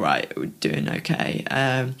doing all right, we're doing okay.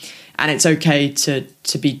 And it's okay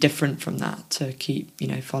to be different from that, to keep,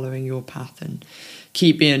 following your path and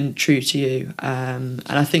keep being true to you. And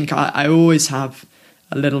I think I always have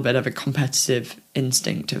a little bit of a competitive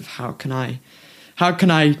instinct of how can I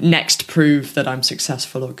next prove that I'm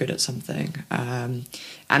successful or good at something. And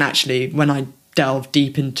actually, when I delve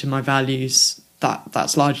deep into my values,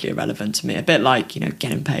 that's largely irrelevant to me, a bit like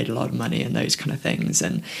getting paid a lot of money and those kind of things.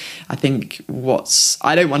 And I think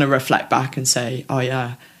I don't want to reflect back and say, oh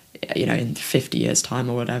yeah, in 50 years time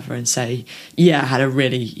or whatever, and say, yeah, I had a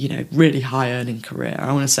really really high earning career.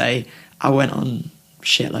 I want to say I went on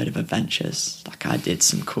shitload of adventures. Like, I did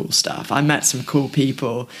some cool stuff. I met some cool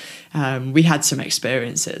people. We had some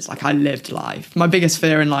experiences. Like, I lived life. My biggest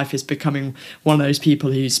fear in life is becoming one of those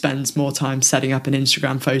people who spends more time setting up an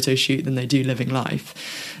Instagram photo shoot than they do living life.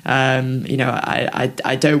 You know,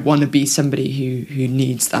 I don't want to be somebody who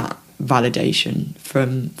needs that validation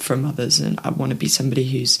from others, and I want to be somebody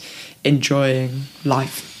who's enjoying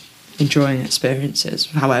life, enjoying experiences,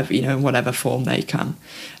 however, you know, in whatever form they come.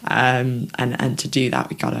 And to do that,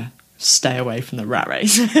 we gotta stay away from the rat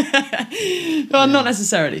race. Well, not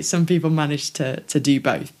necessarily. Some people manage to do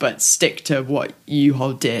both, but stick to what you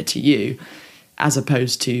hold dear to you, as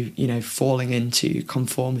opposed to, you know, falling into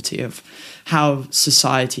conformity of how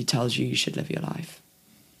society tells you should live your life.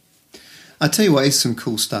 I tell you what is some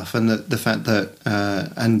cool stuff, and the fact that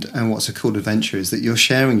and what's a cool adventure is that you're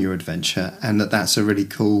sharing your adventure, and that's a really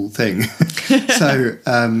cool thing. So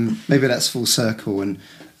maybe that's full circle, and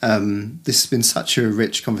this has been such a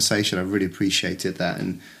rich conversation. I really appreciated that,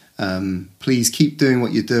 and please keep doing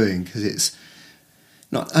what you're doing, because it's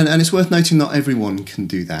not, and it's worth noting, not everyone can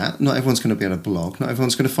do that. Not everyone's going to be able to blog. Not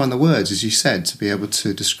everyone's going to find the words, as you said, to be able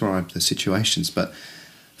to describe the situations, but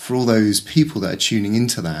for all those people that are tuning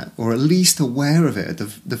into that, or at least aware of it, at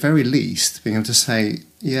the very least, being able to say,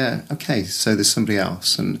 yeah, okay, so there's somebody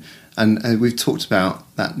else. And we've talked about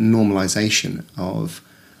that normalisation of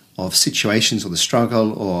situations, or the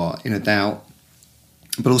struggle, or inner doubt,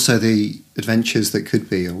 but also the adventures that could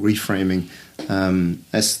be, or reframing.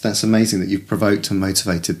 That's amazing that you've provoked and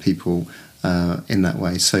motivated people in that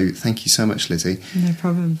way. So thank you so much, Lizzie. No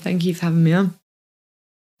problem. Thank you for having me on.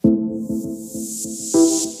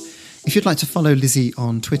 If you'd like to follow Lizzie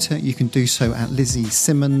on Twitter, you can do so at Lizzie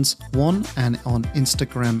Simmonds 1, and on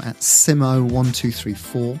Instagram at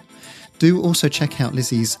Simo1234. Do also check out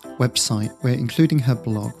Lizzie's website, including her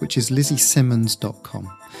blog, which is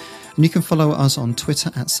lizziesimmonds.com. And you can follow us on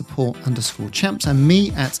Twitter at support_champs, and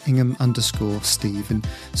me at Ingham_Steve, and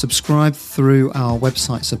subscribe through our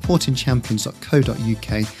website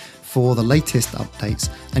supportingchampions.co.uk for the latest updates.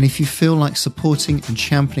 And if you feel like supporting and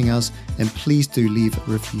championing us, then please do leave a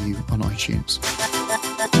review on iTunes.